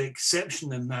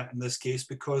exception in this case,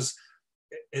 because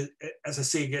as I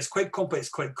say, it gets quite complex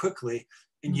quite quickly,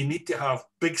 and you need to have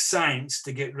big science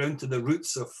to get round to the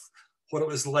roots of what it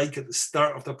was like at the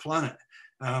start of the planet.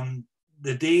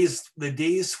 The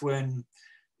days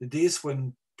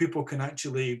when people can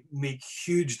actually make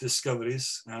huge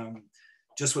discoveries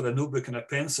just with a notebook and a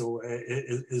pencil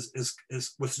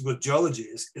with geology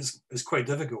is quite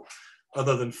difficult,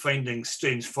 other than finding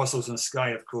strange fossils in the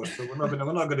sky, of course. But we're not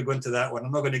going to go into that one.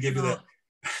 I'm not going to give you the.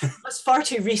 That's far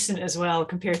too recent as well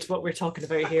compared to what we're talking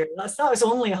about here. That was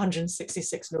only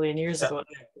 166 million years ago.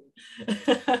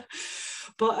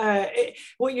 But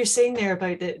what you're saying there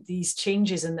about these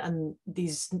changes and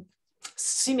these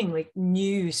seemingly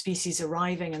new species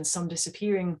arriving and some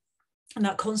disappearing, and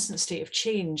that constant state of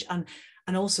change, and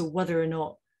also whether or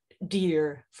not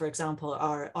deer, for example,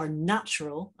 are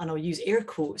natural, and I'll use air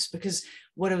quotes, because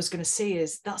what I was going to say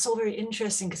is that's all very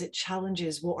interesting, because it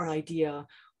challenges what our idea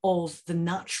of the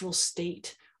natural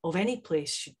state of any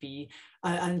place should be.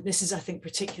 And this is, I think,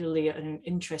 particularly an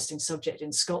interesting subject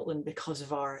in Scotland because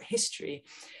of our history.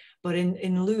 But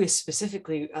in Lewis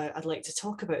specifically, I'd like to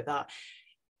talk about that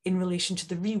in relation to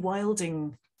the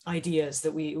rewilding ideas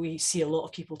that we see a lot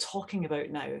of people talking about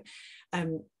now.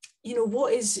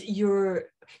 What is you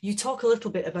talk a little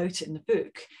bit about it in the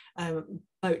book,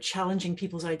 about challenging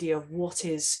people's idea of what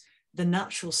is the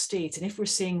natural state. And if we're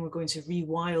saying we're going to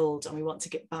rewild and we want to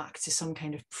get back to some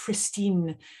kind of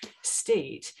pristine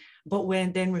state, but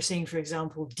then we're saying, for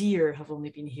example, deer have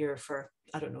only been here for,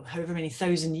 I don't know, however many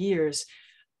thousand years,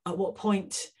 at what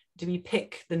point do we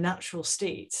pick the natural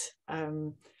state?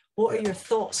 What are your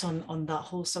thoughts on that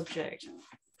whole subject?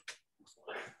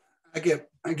 I get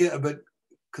a bit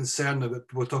concerned about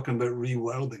people talking about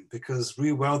rewilding, because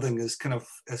rewilding is kind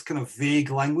of vague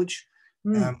language.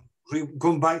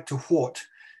 Going back to what?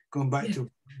 Going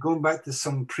back to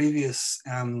some previous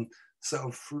sort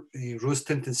of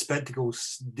rose-tinted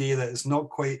spectacles day that is not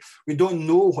quite. We don't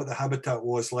know what the habitat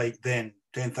was like then,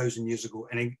 10,000 years ago,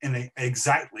 and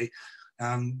exactly.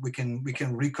 We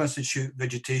can reconstitute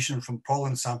vegetation from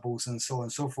pollen samples and so on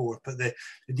and so forth, but the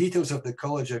details of the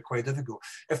ecology are quite difficult.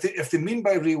 If they mean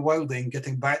by rewilding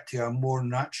getting back to a more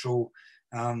natural,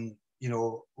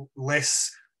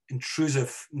 less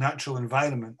intrusive natural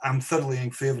environment, I'm thoroughly in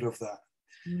favour of that.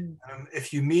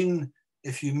 If you mean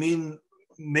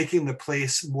making the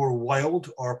place more wild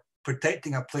or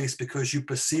protecting a place because you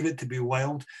perceive it to be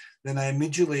wild, then I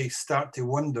immediately start to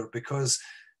wonder, because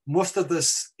most of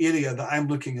this area that I'm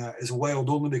looking at is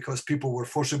wild only because people were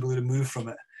forcibly removed from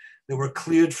it. They were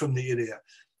cleared from the area.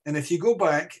 And if you go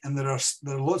back, and there are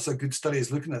lots of good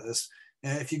studies looking at this,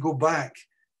 if you go back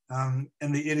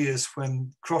in the areas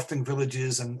when crofting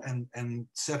villages and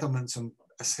settlements and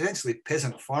essentially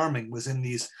peasant farming was in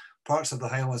these parts of the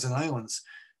Highlands and Islands,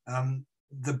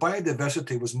 the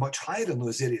biodiversity was much higher in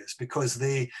those areas, because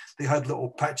they had little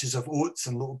patches of oats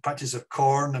and little patches of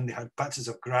corn, and they had patches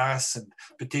of grass and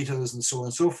potatoes and so on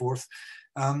and so forth.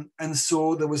 And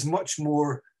so there was much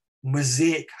more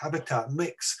mosaic habitat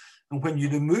mix. And when you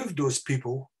remove those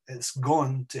people, it's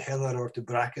gone to heather or to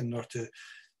bracken or to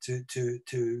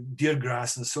deer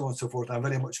grass and so on and so forth. And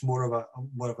very much more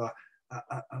of a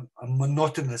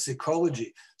monotonous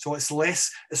ecology. So it's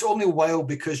only wild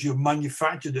because you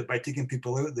manufactured it by taking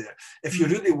people out there. If you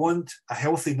really want a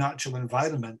healthy natural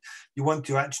environment, you want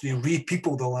to actually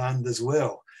re-people the land as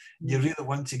well. You really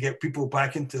want to get people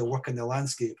back into work in the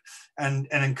landscape, and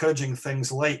encouraging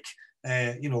things like,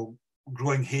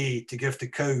 growing hay to give to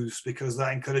cows, because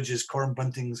that encourages corn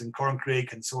buntings and corn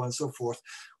crake and so on and so forth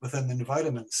within the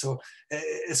environment. So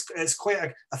it's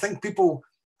quite, I think people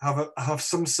have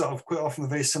some sort of, quite often, a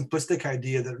very simplistic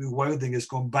idea that rewilding is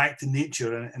going back to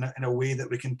nature in a way that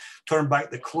we can turn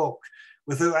back the clock,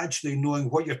 without actually knowing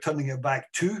what you're turning it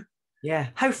back to. Yeah,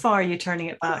 how far are you turning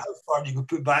it back? How far you can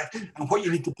put back, and what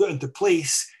you need to put into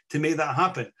place to make that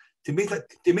happen. To make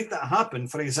that happen,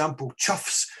 for example,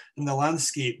 choughs in the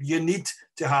landscape, you need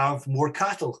to have more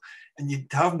cattle. And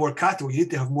to have more cattle, you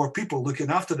need to have more people looking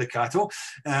after the cattle,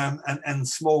 and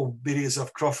small areas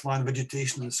of croftland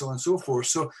vegetation and so on and so forth.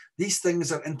 So these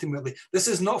things are intimately, this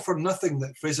is not for nothing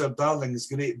that Fraser Darling's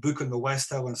great book on the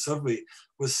West Highland Survey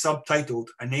was subtitled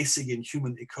An Essay in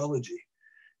Human Ecology.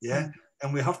 Yeah.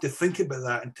 And we have to think about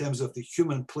that in terms of the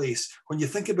human place. When you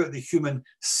think about the human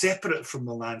separate from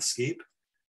the landscape,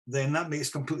 then that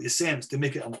makes completely sense to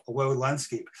make it a wild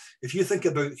landscape. If you think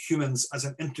about humans as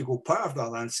an integral part of that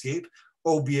landscape,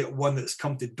 albeit one that's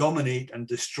come to dominate and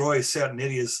destroy certain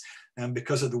areas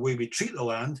because of the way we treat the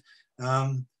land,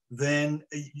 then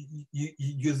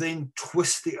you then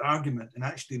twist the argument and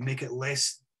actually make it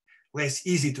less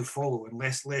easy to follow and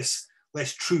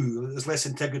less true. There's less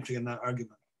integrity in that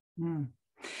argument.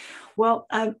 Well,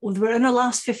 we're in our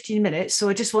last 15 minutes, so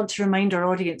I just want to remind our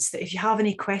audience that if you have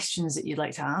any questions that you'd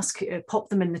like to ask, pop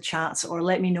them in the chat or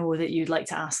let me know that you'd like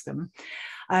to ask them.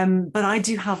 But I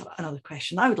do have another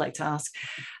question I would like to ask.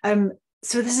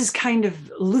 So this is kind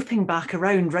of looping back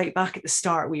around, right back at the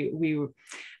start. We were,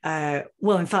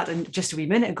 well, in fact, just a wee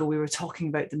minute ago, we were talking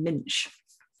about the minch.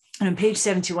 And on page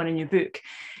 71 in your book,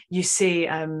 you say,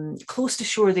 close to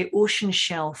shore, the ocean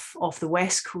shelf off the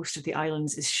west coast of the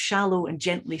islands is shallow and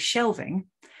gently shelving,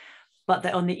 but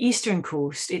that on the eastern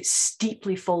coast, it's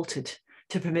steeply faulted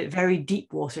to permit very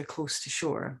deep water close to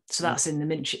shore. So that's in the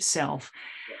Minch itself.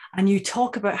 And you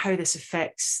talk about how this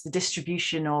affects the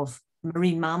distribution of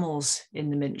marine mammals in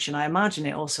the Minch, and I imagine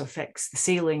it also affects the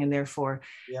sailing and therefore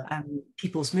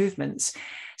people's movements.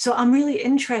 So I'm really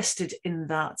interested in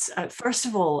that. First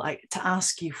of all, to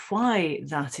ask you why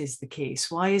that is the case.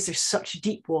 Why is there such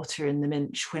deep water in the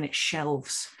Minch when it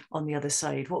shelves on the other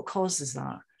side? What causes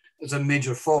that? There's a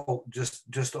major fault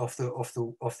just off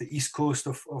the east coast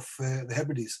of the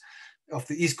Hebrides. Off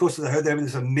the east coast of the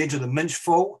Hebrides, the Minch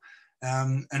fault.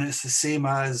 And it's the same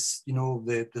as,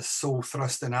 the Sole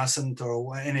Thrust in Ascent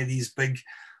or any of these big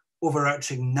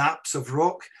overarching naps of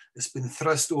rock. It's been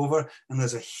thrust over, and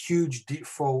there's a huge deep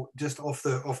fault just off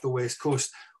the west coast,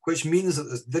 which means that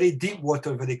there's very deep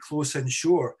water very close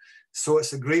inshore. So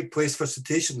it's a great place for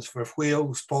cetaceans, for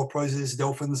whales, porpoises,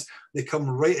 dolphins. They come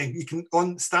right in. You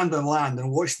can stand on land and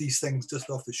watch these things just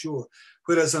off the shore.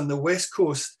 Whereas on the west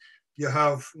coast, you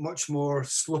have much more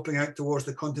sloping out towards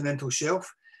the continental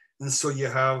shelf. And so you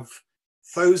have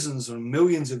thousands or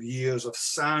millions of years of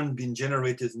sand being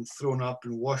generated and thrown up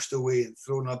and washed away and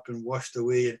thrown up and washed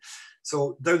away. And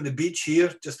so down the beach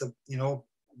here, just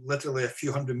literally a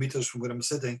few hundred meters from where I'm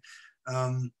sitting,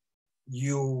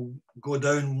 you go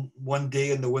down one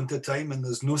day in the winter time and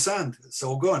there's no sand, it's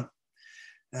all gone.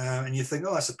 And you think,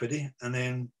 oh, that's a pity. And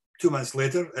then 2 months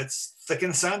later, it's thick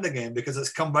in sand again because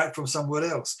it's come back from somewhere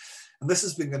else. And this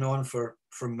has been going on for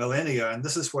millennia. And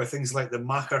this is why things like the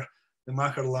Macher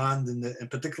land, and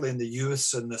particularly in the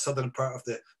Uis and the southern part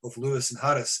of Lewis and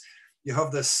Harris, you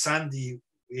have this sandy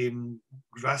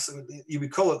grass. You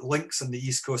would call it links on the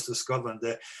east coast of Scotland,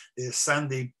 the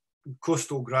sandy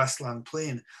coastal grassland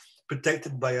plain,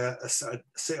 protected by a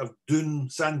set of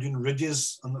sand dune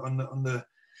ridges on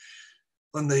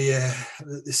the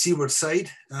seaward side,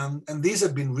 and these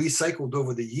have been recycled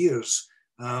over the years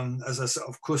as a sort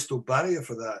of coastal barrier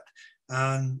for that.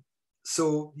 And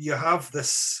so you have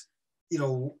this,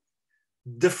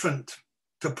 different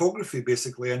topography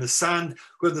basically, and the sand,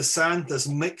 where the sand has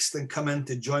mixed and come in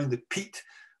to join the peat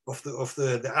of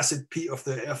the acid peat of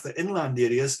the inland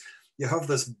areas, you have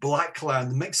this black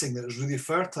land mixing that is really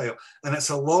fertile, and it's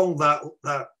along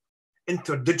that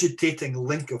interdigitating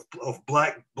link of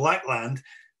black land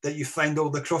that you find all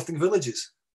the crofting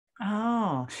villages.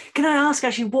 Oh, can I ask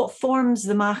actually, what forms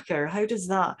the Macher? How does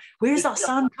that? Where does that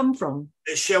sand come from?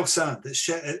 It's shell sand.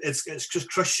 It's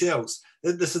just crushed shells.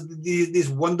 These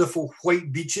wonderful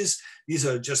white beaches. These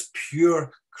are just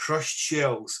pure crushed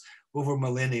shells over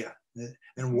millennia,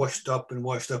 and washed up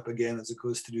again as it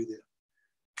goes through there.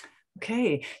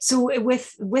 Okay, so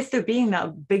with there being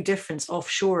that big difference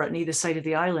offshore on either side of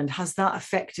the island, has that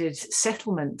affected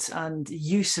settlement and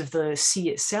use of the sea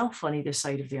itself on either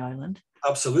side of the island?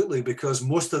 Absolutely, because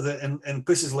most of in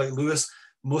places like Lewis,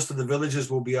 most of the villages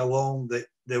will be along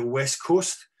the west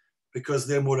coast because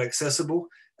they're more accessible,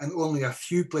 and only a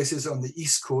few places on the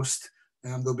east coast.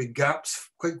 There'll be gaps,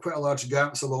 quite a large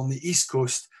gaps along the east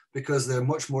coast because they're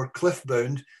much more cliff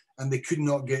bound, and they could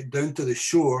not get down to the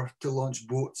shore to launch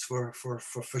boats for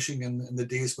fishing in the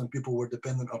days when people were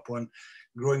dependent upon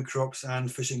growing crops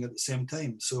and fishing at the same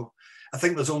time. So I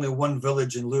think there's only one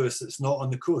village in Lewis that's not on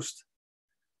the coast.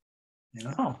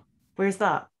 Oh, where's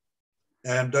that?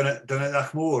 Down at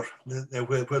Achmore,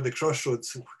 where the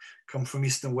crossroads come from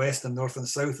east and west and north and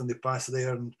south, and they pass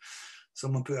there, and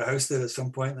someone put a house there at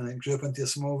some point and it grew up into a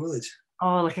small village.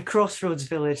 Oh, like a crossroads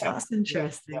village. Yeah. That's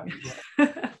interesting.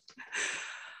 Yeah.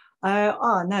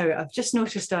 Now I've just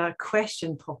noticed a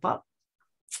question pop up.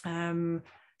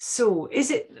 So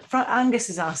is it, Angus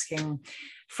is asking,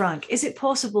 Frank, is it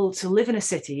possible to live in a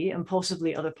city and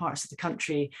possibly other parts of the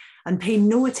country and pay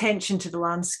no attention to the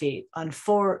landscape and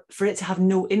for it to have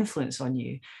no influence on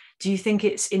you? Do you think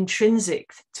it's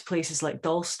intrinsic to places like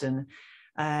Galson,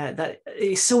 that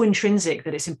it's so intrinsic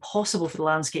that it's impossible for the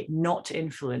landscape not to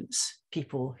influence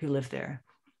people who live there?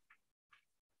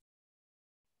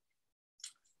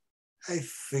 I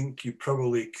think you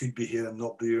probably could be here and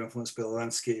not be influenced by the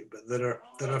landscape, but there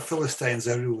are Philistines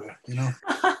everywhere,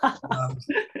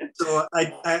 So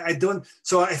I don't.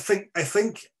 So I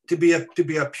think to be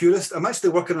a purist, I'm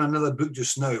actually working on another book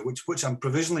just now, which I'm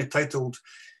provisionally titled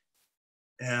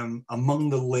 "Among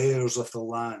the Layers of the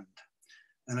Land,"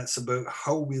 and it's about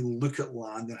how we look at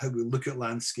land and how we look at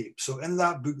landscape. So in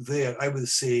that book, I would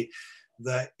say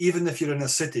that even if you're in a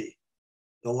city,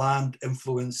 the land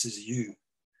influences you.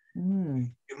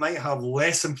 You might have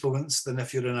less influence than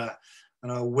if you're in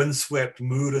a windswept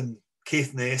moor in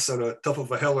Caithness or a top of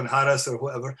a hill in Harris or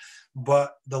whatever,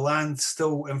 but the land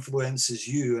still influences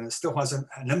you, and it still has an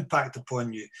impact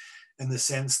upon you, in the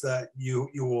sense that you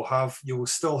will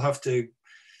still have to,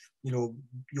 you're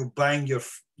buying your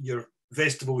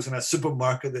vegetables in a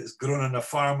supermarket that's grown on a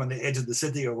farm on the edge of the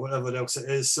city or whatever else it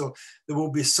is. So there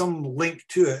will be some link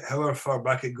to it, however far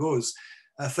back it goes.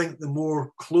 I think the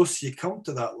more close you come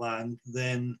to that land,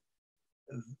 then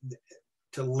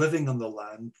to living on the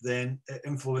land, then it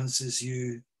influences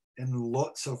you in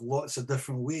lots of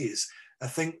different ways. I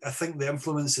think the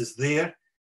influence is there.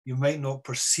 You might not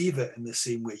perceive it in the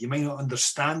same way. You might not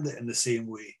understand it in the same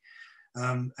way.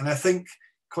 And I think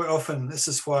quite often this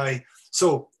is why.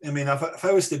 So I mean, if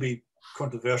I was to be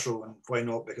controversial, and why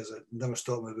not? Because it never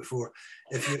stopped me before.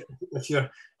 If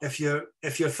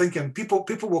you're thinking, people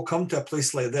will come to a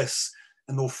place like this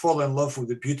and they'll fall in love with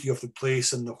the beauty of the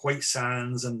place and the white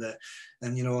sands and the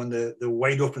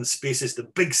wide open spaces, the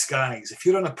big skies. If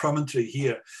you're on a promontory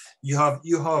here, you have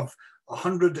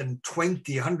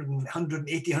 120,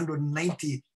 180,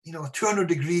 190, 200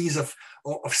 degrees of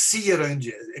sea around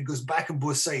you. It goes back on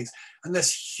both sides, and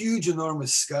this huge,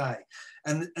 enormous sky.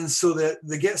 And so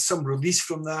they get some release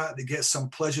from that. They get some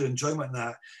pleasure, enjoyment in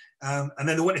that. and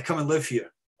then they want to come and live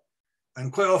here.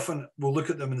 And quite often we'll look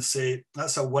at them and say,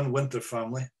 that's a 1 winter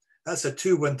family, that's a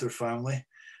 2 winter family,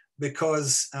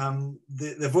 because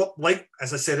they've, like,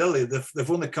 as I said earlier,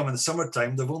 they've only come in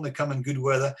summertime, they've only come in good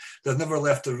weather, they've never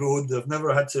left the road, they've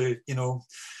never had to, you know,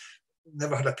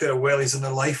 never had a pair of wellies in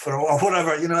their life or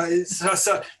whatever, you know.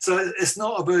 So it's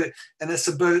not about, and it's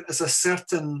a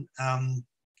certain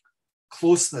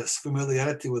closeness,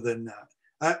 familiarity within that.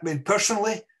 I mean,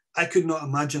 personally, I could not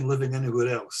imagine living anywhere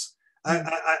else.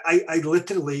 I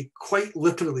literally, quite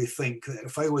literally think that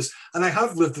if I was, and I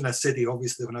have lived in a city,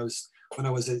 obviously, when I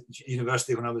was at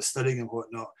university, when I was studying and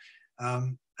whatnot,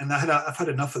 and I've had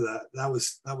enough of that. That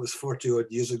was 40 odd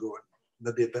years ago,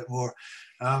 maybe a bit more.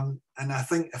 And I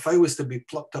think if I was to be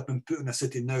plucked up and put in a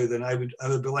city now, then I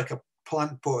would be like a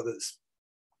plant pot that's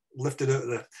lifted out of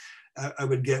the. I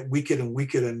would get weaker and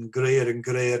weaker and grayer,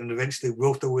 and eventually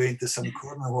wilt away into some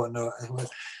corner or whatnot.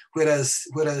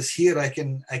 Whereas here I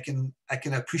can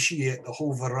appreciate the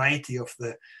whole variety of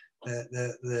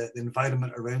the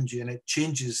environment around you, and it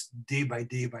changes day by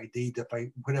day by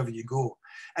wherever you go.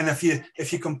 And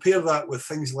if you compare that with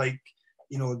things like,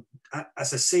 you know,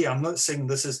 as I say, I'm not saying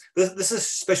this is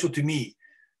special to me,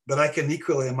 but I can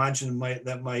equally imagine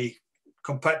that my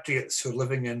compatriots who are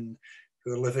living in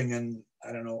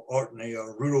I don't know, Orkney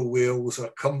or rural Wales or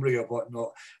Cumbria or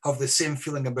whatnot have the same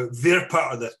feeling about their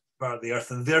part of the earth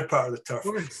and their part of the turf,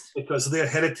 because their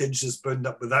heritage is bound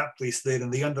up with that place there,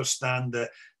 and they understand the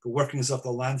workings of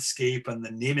the landscape and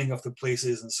the naming of the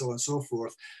places and so on and so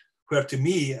forth. Where to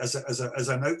me, as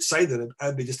an outsider,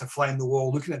 I'd be just a fly in the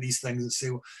wall looking at these things and say,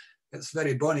 well, it's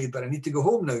very bonny, but I need to go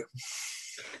home now.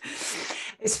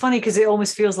 It's funny because it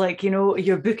almost feels like, you know,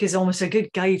 your book is almost a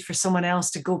good guide for someone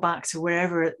else to go back to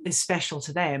wherever is special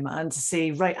to them and to say,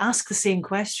 right, ask the same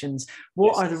questions.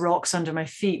 What are the rocks under my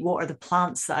feet? What are the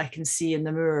plants that I can see in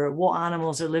the moor? What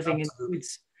animals are living in the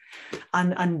woods?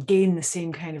 And gain the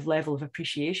same kind of level of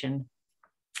appreciation.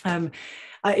 In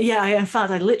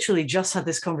fact, I literally just had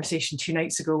this conversation 2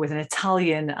 nights ago with an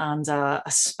Italian and a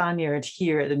Spaniard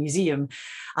here at the museum,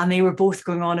 and they were both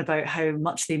going on about how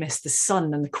much they missed the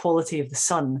sun and the quality of the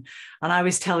sun. And I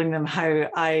was telling them how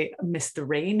I miss the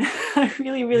rain. I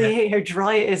really, really hate how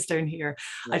dry it is down here.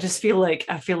 I just feel like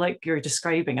you're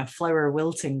describing a flower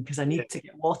wilting because I need to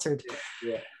get watered.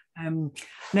 Now,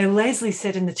 Leslie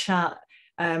said in the chat,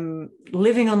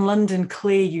 living on London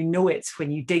clay, you know it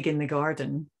when you dig in the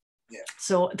garden.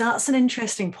 So that's an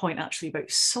interesting point actually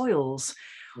about soils.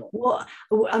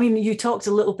 You talked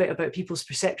a little bit about people's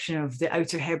perception of the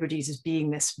Outer Hebrides as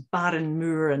being this barren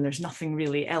moor and there's nothing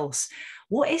really else.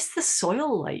 What is the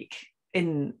soil like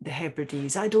in the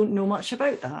Hebrides? I don't know much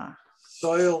about that.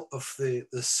 The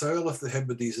soil of the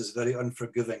Hebrides is very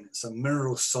unforgiving. It's a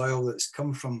mineral soil that's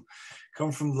come from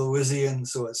Lewisian,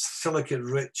 so it's silicate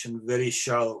rich and very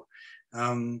shallow.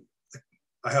 I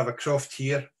have a croft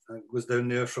here. It goes down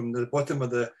there from the bottom of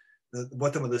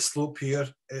the slope here.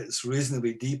 It's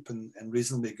reasonably deep and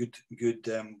reasonably good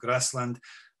grassland.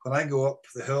 When I go up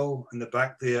the hill in the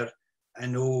back there, I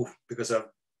know, because I've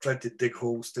tried to dig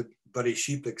holes to bury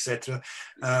sheep, etc.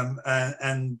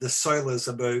 And the soil is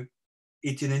about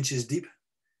 18 inches deep,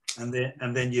 and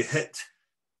then you hit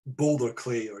boulder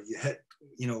clay, or you hit,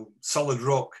 you know, solid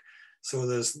rock. So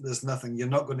there's nothing. You're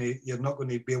not going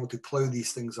to be able to plough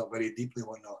these things up very deeply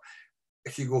or not.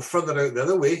 If you go further out the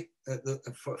other way,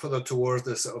 further towards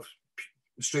the sort of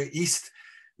straight east,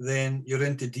 then you're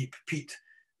into deep peat,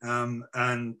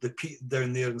 and the peat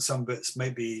down there in some bits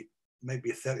might be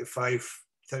 35,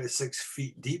 36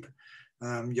 feet deep.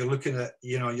 You're looking at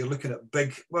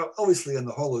big. Well, obviously in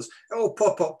the hollows, it will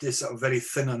pop up to sort of very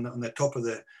thin on the top of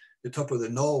the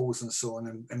knolls and so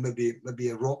on, and maybe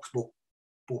a rocks will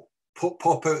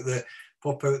pop out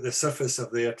the surface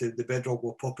of the bedrock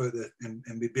will pop out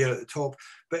and be bare at the top.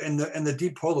 But in the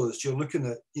deep hollows, you're looking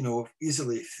at, you know,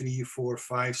 easily 3, 4,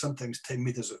 5, sometimes 10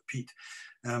 meters of peat,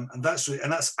 and that's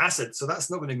acid, so that's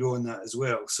not going to grow in that as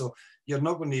well. So this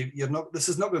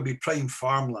is not going to be prime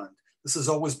farmland. This has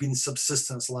always been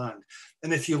subsistence land.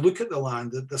 And if you look at the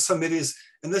land, there's some areas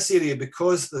in this area,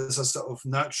 because there's a sort of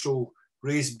natural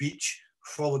raised beach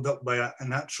followed up by a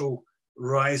natural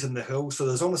rise in the hill. So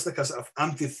there's almost like a sort of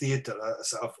amphitheater, a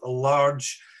sort of a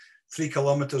large 3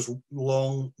 kilometers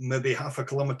long, maybe half a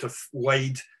kilometer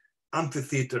wide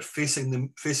amphitheater facing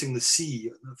the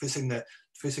sea,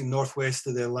 facing northwest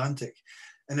of the Atlantic.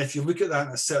 And if you look at that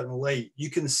in a certain light, you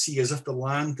can see as if the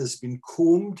land has been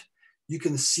combed. You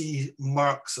can see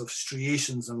marks of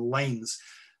striations and lines,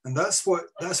 and that's what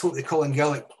they call in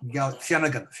Gaelic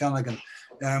fiannagan.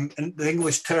 And the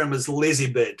English term is lazy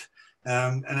bed.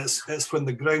 And it's when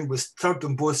the ground was turned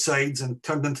on both sides and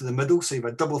turned into the middle. So you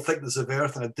have a double thickness of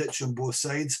earth and a ditch on both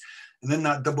sides. And in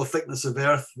that double thickness of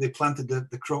earth, they planted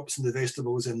the crops and the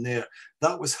vegetables in there.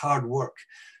 That was hard work.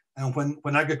 And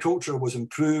when agriculture was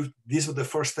improved, these were the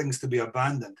first things to be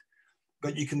abandoned.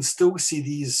 But you can still see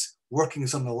these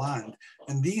workings on the land.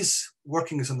 And these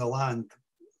workings on the land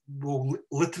will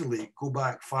literally go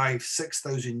back 5,000,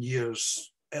 6,000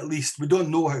 years at least. We don't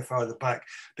know how far they're back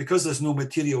because there's no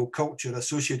material culture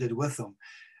associated with them.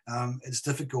 It's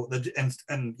difficult.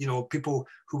 And you know, people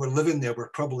who were living there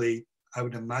were probably, I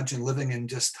would imagine, living in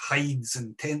just hides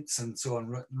and tents and so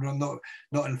on,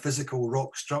 not in physical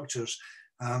rock structures.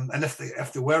 And if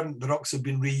they weren't, the rocks have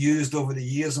been reused over the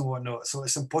years and whatnot. So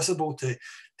it's impossible to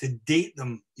date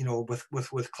them, you know,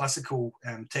 with classical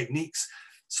techniques.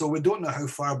 So we don't know how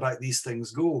far back these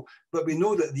things go, but we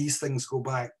know that these things go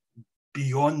back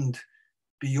beyond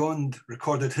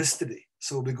recorded history.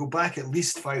 So we go back at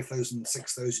least 5,000,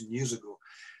 6,000 years ago.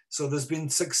 So there's been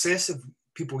successive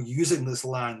people using this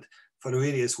land for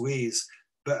various ways,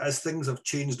 but as things have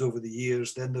changed over the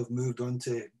years, then they've moved on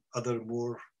to other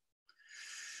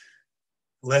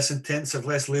less intensive,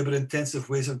 less labor intensive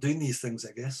ways of doing these things,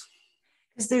 I guess.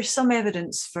 Is there some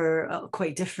evidence for a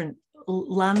quite different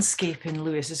landscape in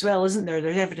Lewis as well, isn't there?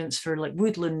 There's evidence for like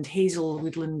woodland, hazel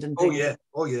woodland and things.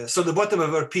 Oh yeah. So the bottom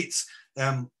of our peats,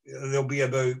 there'll be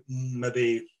about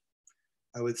maybe,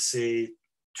 I would say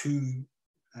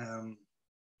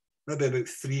maybe about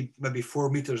 3, maybe 4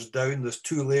 meters down. There's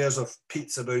 2 layers of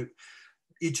peats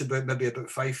each maybe about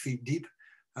 5 feet deep.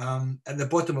 At the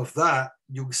bottom of that,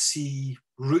 you'll see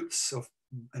roots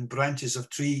and branches of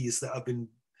trees that have been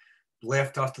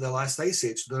left after the last ice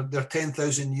age. They're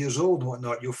 10,000 years old and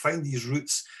whatnot. You'll find these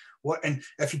roots. And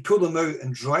if you pull them out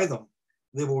and dry them,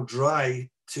 they will dry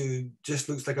to just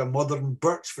looks like a modern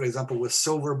birch, for example, with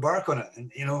silver bark on it.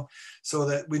 And you know, so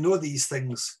that we know these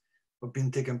things have been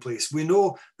taking place. We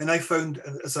know, and I found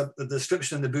as a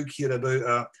description in the book here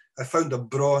about I found a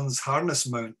bronze harness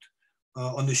mount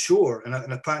on the shore in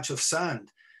a patch of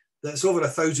sand that's over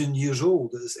 1,000 years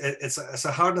old. It's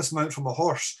a harness mount from a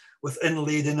horse with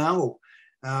inlaid enamel.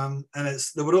 And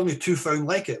there were only 2 found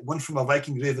like it, one from a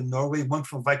Viking grave in Norway, one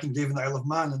from a Viking grave in the Isle of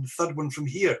Man, and the third one from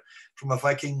here, from an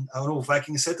old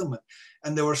Viking settlement.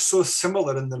 And they were so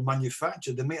similar in their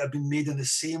manufacture, they might have been made in the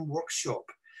same workshop.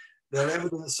 They're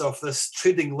evidence of this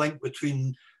trading link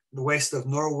between the west of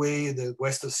Norway, the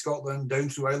west of Scotland, down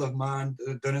through Isle of Man,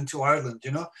 down into Ireland,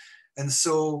 you know? And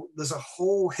so there's a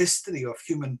whole history of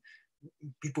human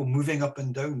people moving up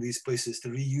and down these places to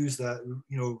reuse that,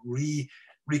 you know,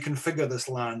 reconfigure this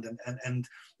land. And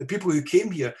the people who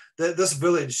came here, this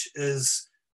village is,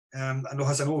 I know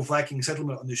has an old Viking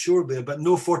settlement on the shore there, but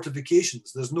no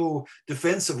fortifications. There's no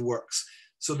defensive works.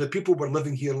 So the people were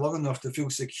living here long enough to feel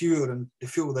secure and to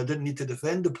feel they didn't need to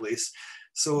defend the place.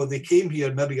 So they came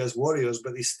here maybe as warriors,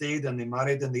 but they stayed and they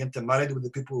married and they intermarried with the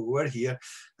people who were here,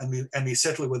 and they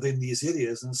settled within these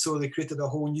areas. And so they created a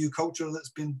whole new culture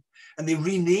and they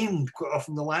renamed quite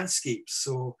often the landscapes.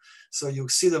 So you'll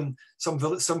see them,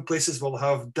 some places will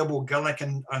have double Gaelic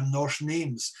and Norse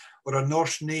names, or a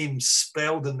Norse name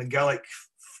spelled in the Gaelic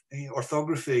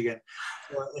orthography again.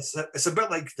 So it's a bit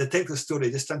like Detective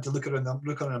Story, just trying to look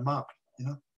on a map, you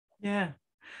know? Yeah.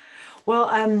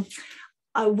 Well,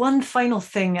 one final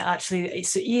thing, actually.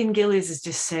 So Ian Gillies has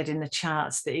just said in the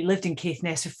chats that he lived in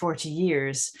Caithness for 40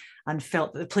 years and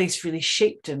felt that the place really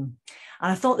shaped him.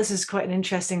 And I thought this is quite an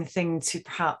interesting thing to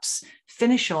perhaps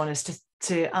finish on, is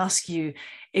to ask you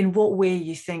in what way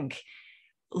you think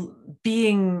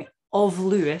being of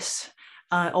Lewis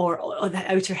or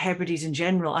the Outer Hebrides in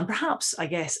general, and perhaps, I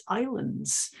guess,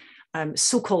 islands,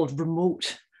 so-called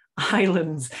remote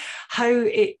islands, how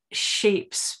it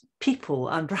shapes people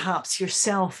and perhaps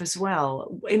yourself as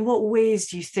well. In what ways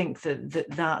do you think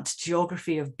that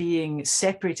geography of being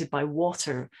separated by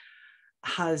water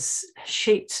has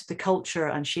shaped the culture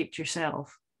and shaped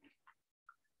yourself?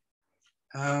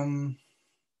 That's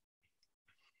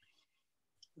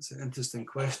an interesting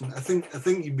question. I think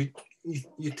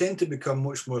you tend to become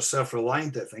much more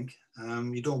self-reliant, I think.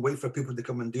 You don't wait for people to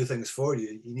come and do things for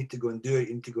you. You need to go and do it.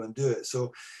 You need to go and do it.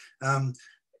 So,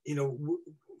 you know,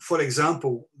 for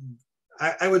example,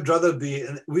 I would rather be,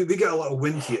 we get a lot of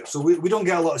wind here. So we don't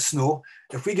get a lot of snow.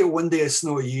 If we get 1 day of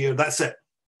snow a year, that's it,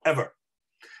 ever.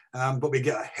 But we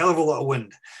get a hell of a lot of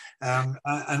wind.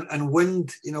 And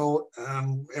wind, you know,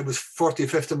 it was 40,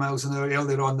 50 miles an hour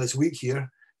earlier on this week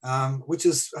here, which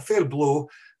is a fair blow.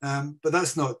 But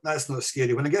that's not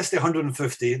scary. When it gets to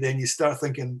 150, then you start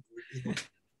thinking, you know,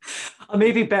 I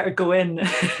maybe better go in.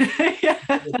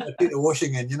 Take the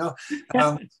washing in, you know.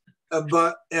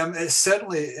 but it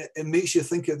certainly it makes you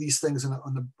think of these things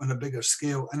on a bigger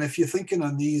scale. And if you're thinking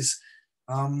on these,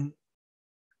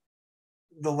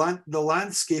 the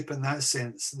landscape in that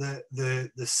sense, the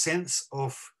sense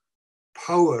of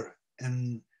power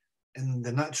in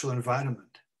the natural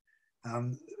environment.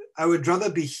 I would rather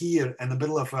be here in the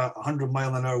middle of a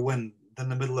 100-mile-an-hour wind than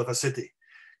the middle of a city.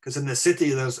 Because in the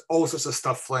city, there's all sorts of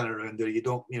stuff flying around there. You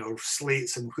don't,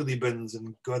 slates and wheelie bins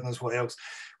and God knows what else.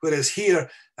 Whereas here,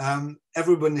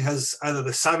 everybody has either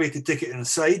the savvy to take it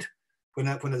inside when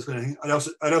it's going to,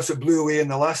 or else it blew away in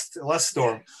the last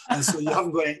storm, and so you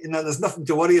haven't got, there's nothing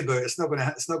to worry about. It's not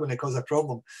going to cause a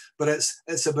problem. But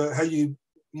it's about how you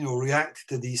react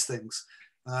to these things,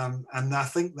 and I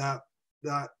think that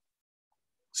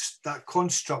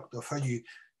construct of how you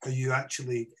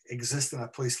actually exist in a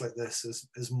place like this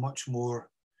is much more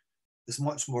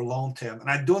long term. And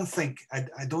I don't think you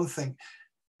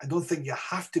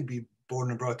have to be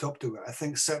born and brought up to it. I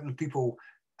think certain people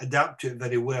adapt to it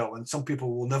very well, and some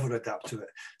people will never adapt to it.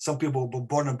 Some people will be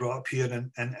born and brought up here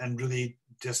and really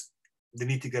just, they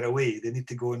need to get away. They need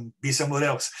to go and be somewhere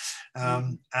else,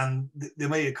 and they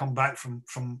might come back from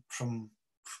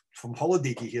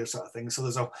holiday to here, sort of thing. So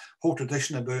there's a whole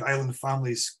tradition about island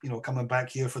families, coming back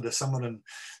here for the summer, and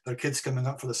their kids coming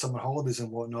up for the summer holidays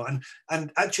and whatnot.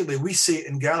 And actually, we say it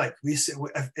in Gaelic. We say,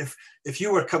 if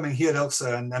you were coming here,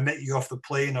 Elsa, and I met you off the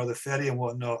plane or the ferry and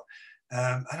whatnot,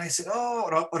 and I said,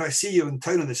 or I see you in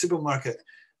town in the supermarket,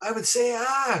 I would say,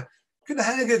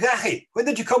 when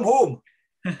did you come home?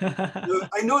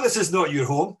 I know this is not your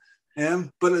home,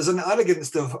 but it's an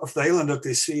arrogance of the islander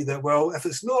to say that, well, if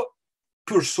it's not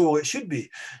poor soul, it should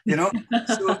be, so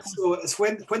it's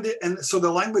so the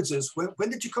language is, when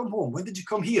did you come home? When did you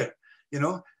come here?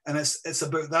 And it's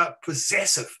about that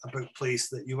possessive about place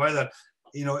that you either,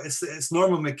 it's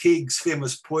Norman McCaig's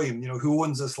famous poem, who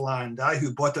owns this land, I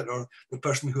who bought it, or the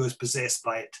person who is possessed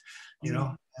by it,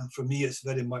 and for me it's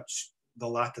very much the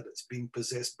latter. It's being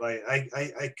possessed by it.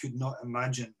 I could not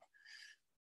imagine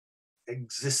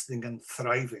existing and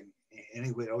thriving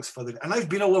anywhere else further. And I've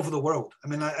been all over the world. I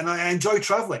mean, I enjoy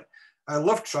traveling. I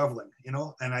love traveling,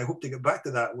 and I hope to get back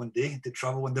to that one day, to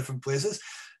travel in different places.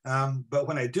 But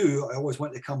when I do, I always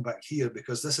want to come back here,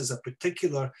 because this is a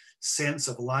particular sense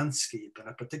of landscape and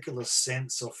a particular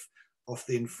sense of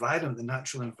the environment, the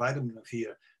natural environment of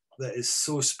here, that is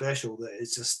so special, that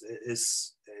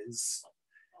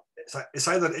it's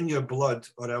either in your blood,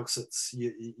 or else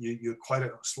you're quite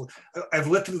slow. I've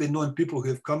literally known people who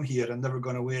have come here and never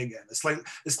gone away again. It's like,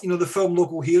 the film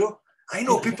Local Hero. I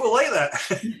know people like that.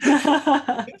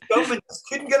 Government just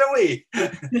couldn't get away.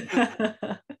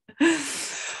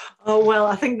 Oh, well,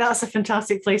 I think that's a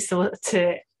fantastic place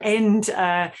to end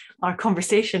our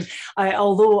conversation.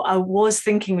 Although I was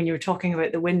thinking, when you were talking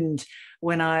about the wind,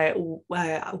 when I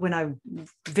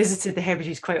visited the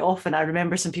Hebrides quite often, I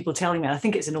remember some people telling me, I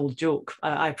think it's an old joke,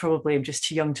 I probably am just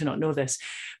too young to not know this,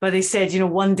 but they said,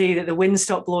 one day that the wind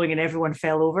stopped blowing and everyone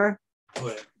fell over. Oh,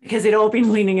 yeah. Because they'd all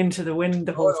been leaning into the wind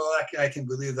the whole time. I can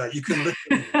believe that. You can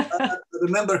literally, I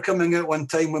remember coming out one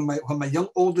time when my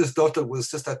oldest daughter was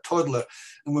just a toddler,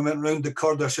 and we went round the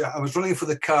corridor. I was running for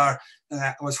the car, and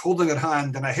I was holding her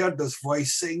hand, and I heard this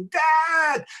voice saying,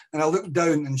 "Dad!" And I looked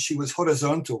down, and she was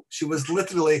horizontal. She was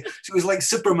like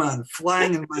Superman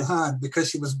flying in my hand, because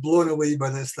she was blown away by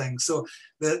this thing. So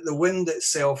the wind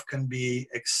itself can be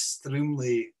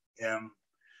extremely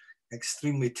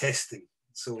testing.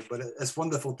 So, but it's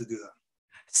wonderful to do that.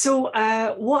 So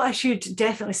what I should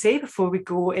definitely say before we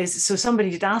go is, so somebody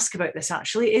did ask about this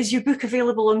actually, is your book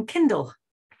available on Kindle?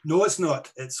 No, it's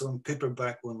not. It's on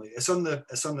paperback only. It's on the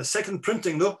second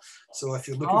printing though. So if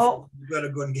you're looking for it, you better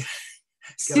go and get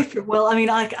Super. Well, I mean,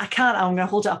 I'm going to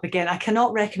hold it up again. I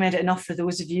cannot recommend it enough for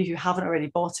those of you who haven't already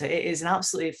bought it. It is an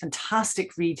absolutely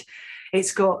fantastic read.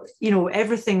 It's got,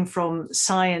 everything from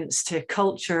science to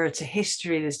culture to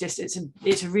history. It's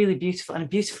a really beautiful and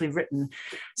beautifully written.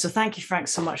 So thank you, Frank,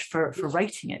 so much for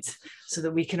writing it, so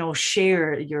that we can all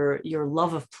share your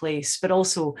love of place, but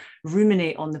also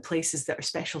ruminate on the places that are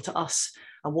special to us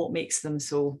and what makes them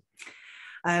so.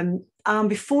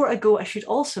 Before I go, I should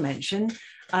also mention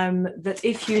that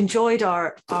if you enjoyed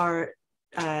our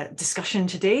discussion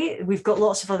today, we've got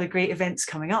lots of other great events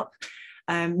coming up.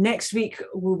 Next week,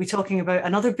 we'll be talking about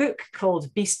another book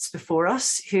called Beasts Before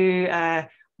Us, who,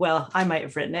 well, I might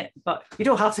have written it, but you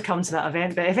don't have to come to that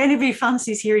event. But if anybody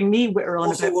fancies hearing me witter on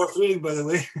also worth reading, by the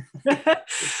way.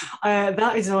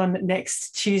 That is on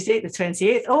next Tuesday, the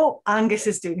 28th. Oh, Angus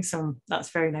is doing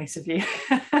that's very nice of you.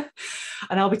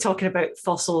 And I'll be talking about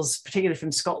fossils, particularly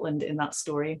from Scotland, in that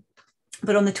story.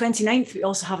 But on the 29th, we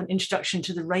also have an introduction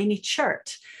to the Rhynie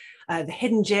chert, The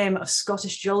Hidden Gem of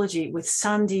Scottish Geology with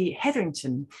Sandy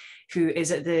Hetherington, who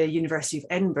is at the University of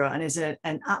Edinburgh and is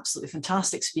an absolutely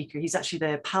fantastic speaker. He's actually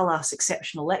the Pallas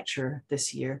Exceptional Lecturer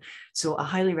this year. So I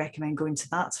highly recommend going to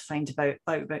that to find about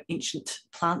ancient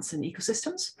plants and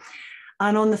ecosystems.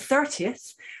 And on the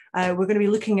 30th, we're going to be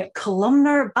looking at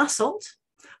columnar basalt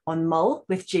on Mull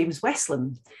with James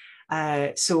Westland.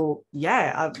 So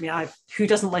yeah, I mean, who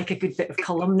doesn't like a good bit of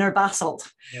columnar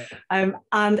basalt? Yeah.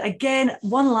 And again,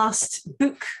 one last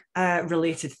book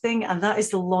related thing, and that is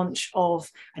the launch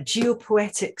of a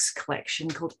geopoetics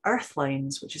collection called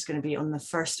Earthlines, which is going to be on the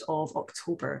 1st of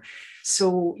October.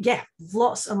 So yeah,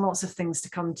 lots and lots of things to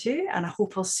come to, and I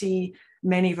hope I'll see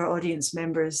many of our audience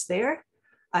members there.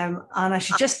 And I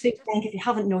should just say, Frank, if you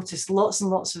haven't noticed, lots and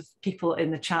lots of people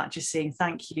in the chat just saying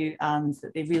thank you and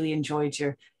that they really enjoyed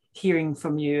hearing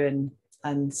from you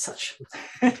and such.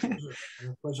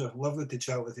 Pleasure. Lovely to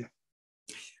chat with you.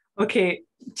 Okay,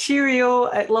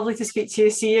 cheerio. Lovely to speak to you.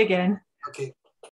 See you again. Okay.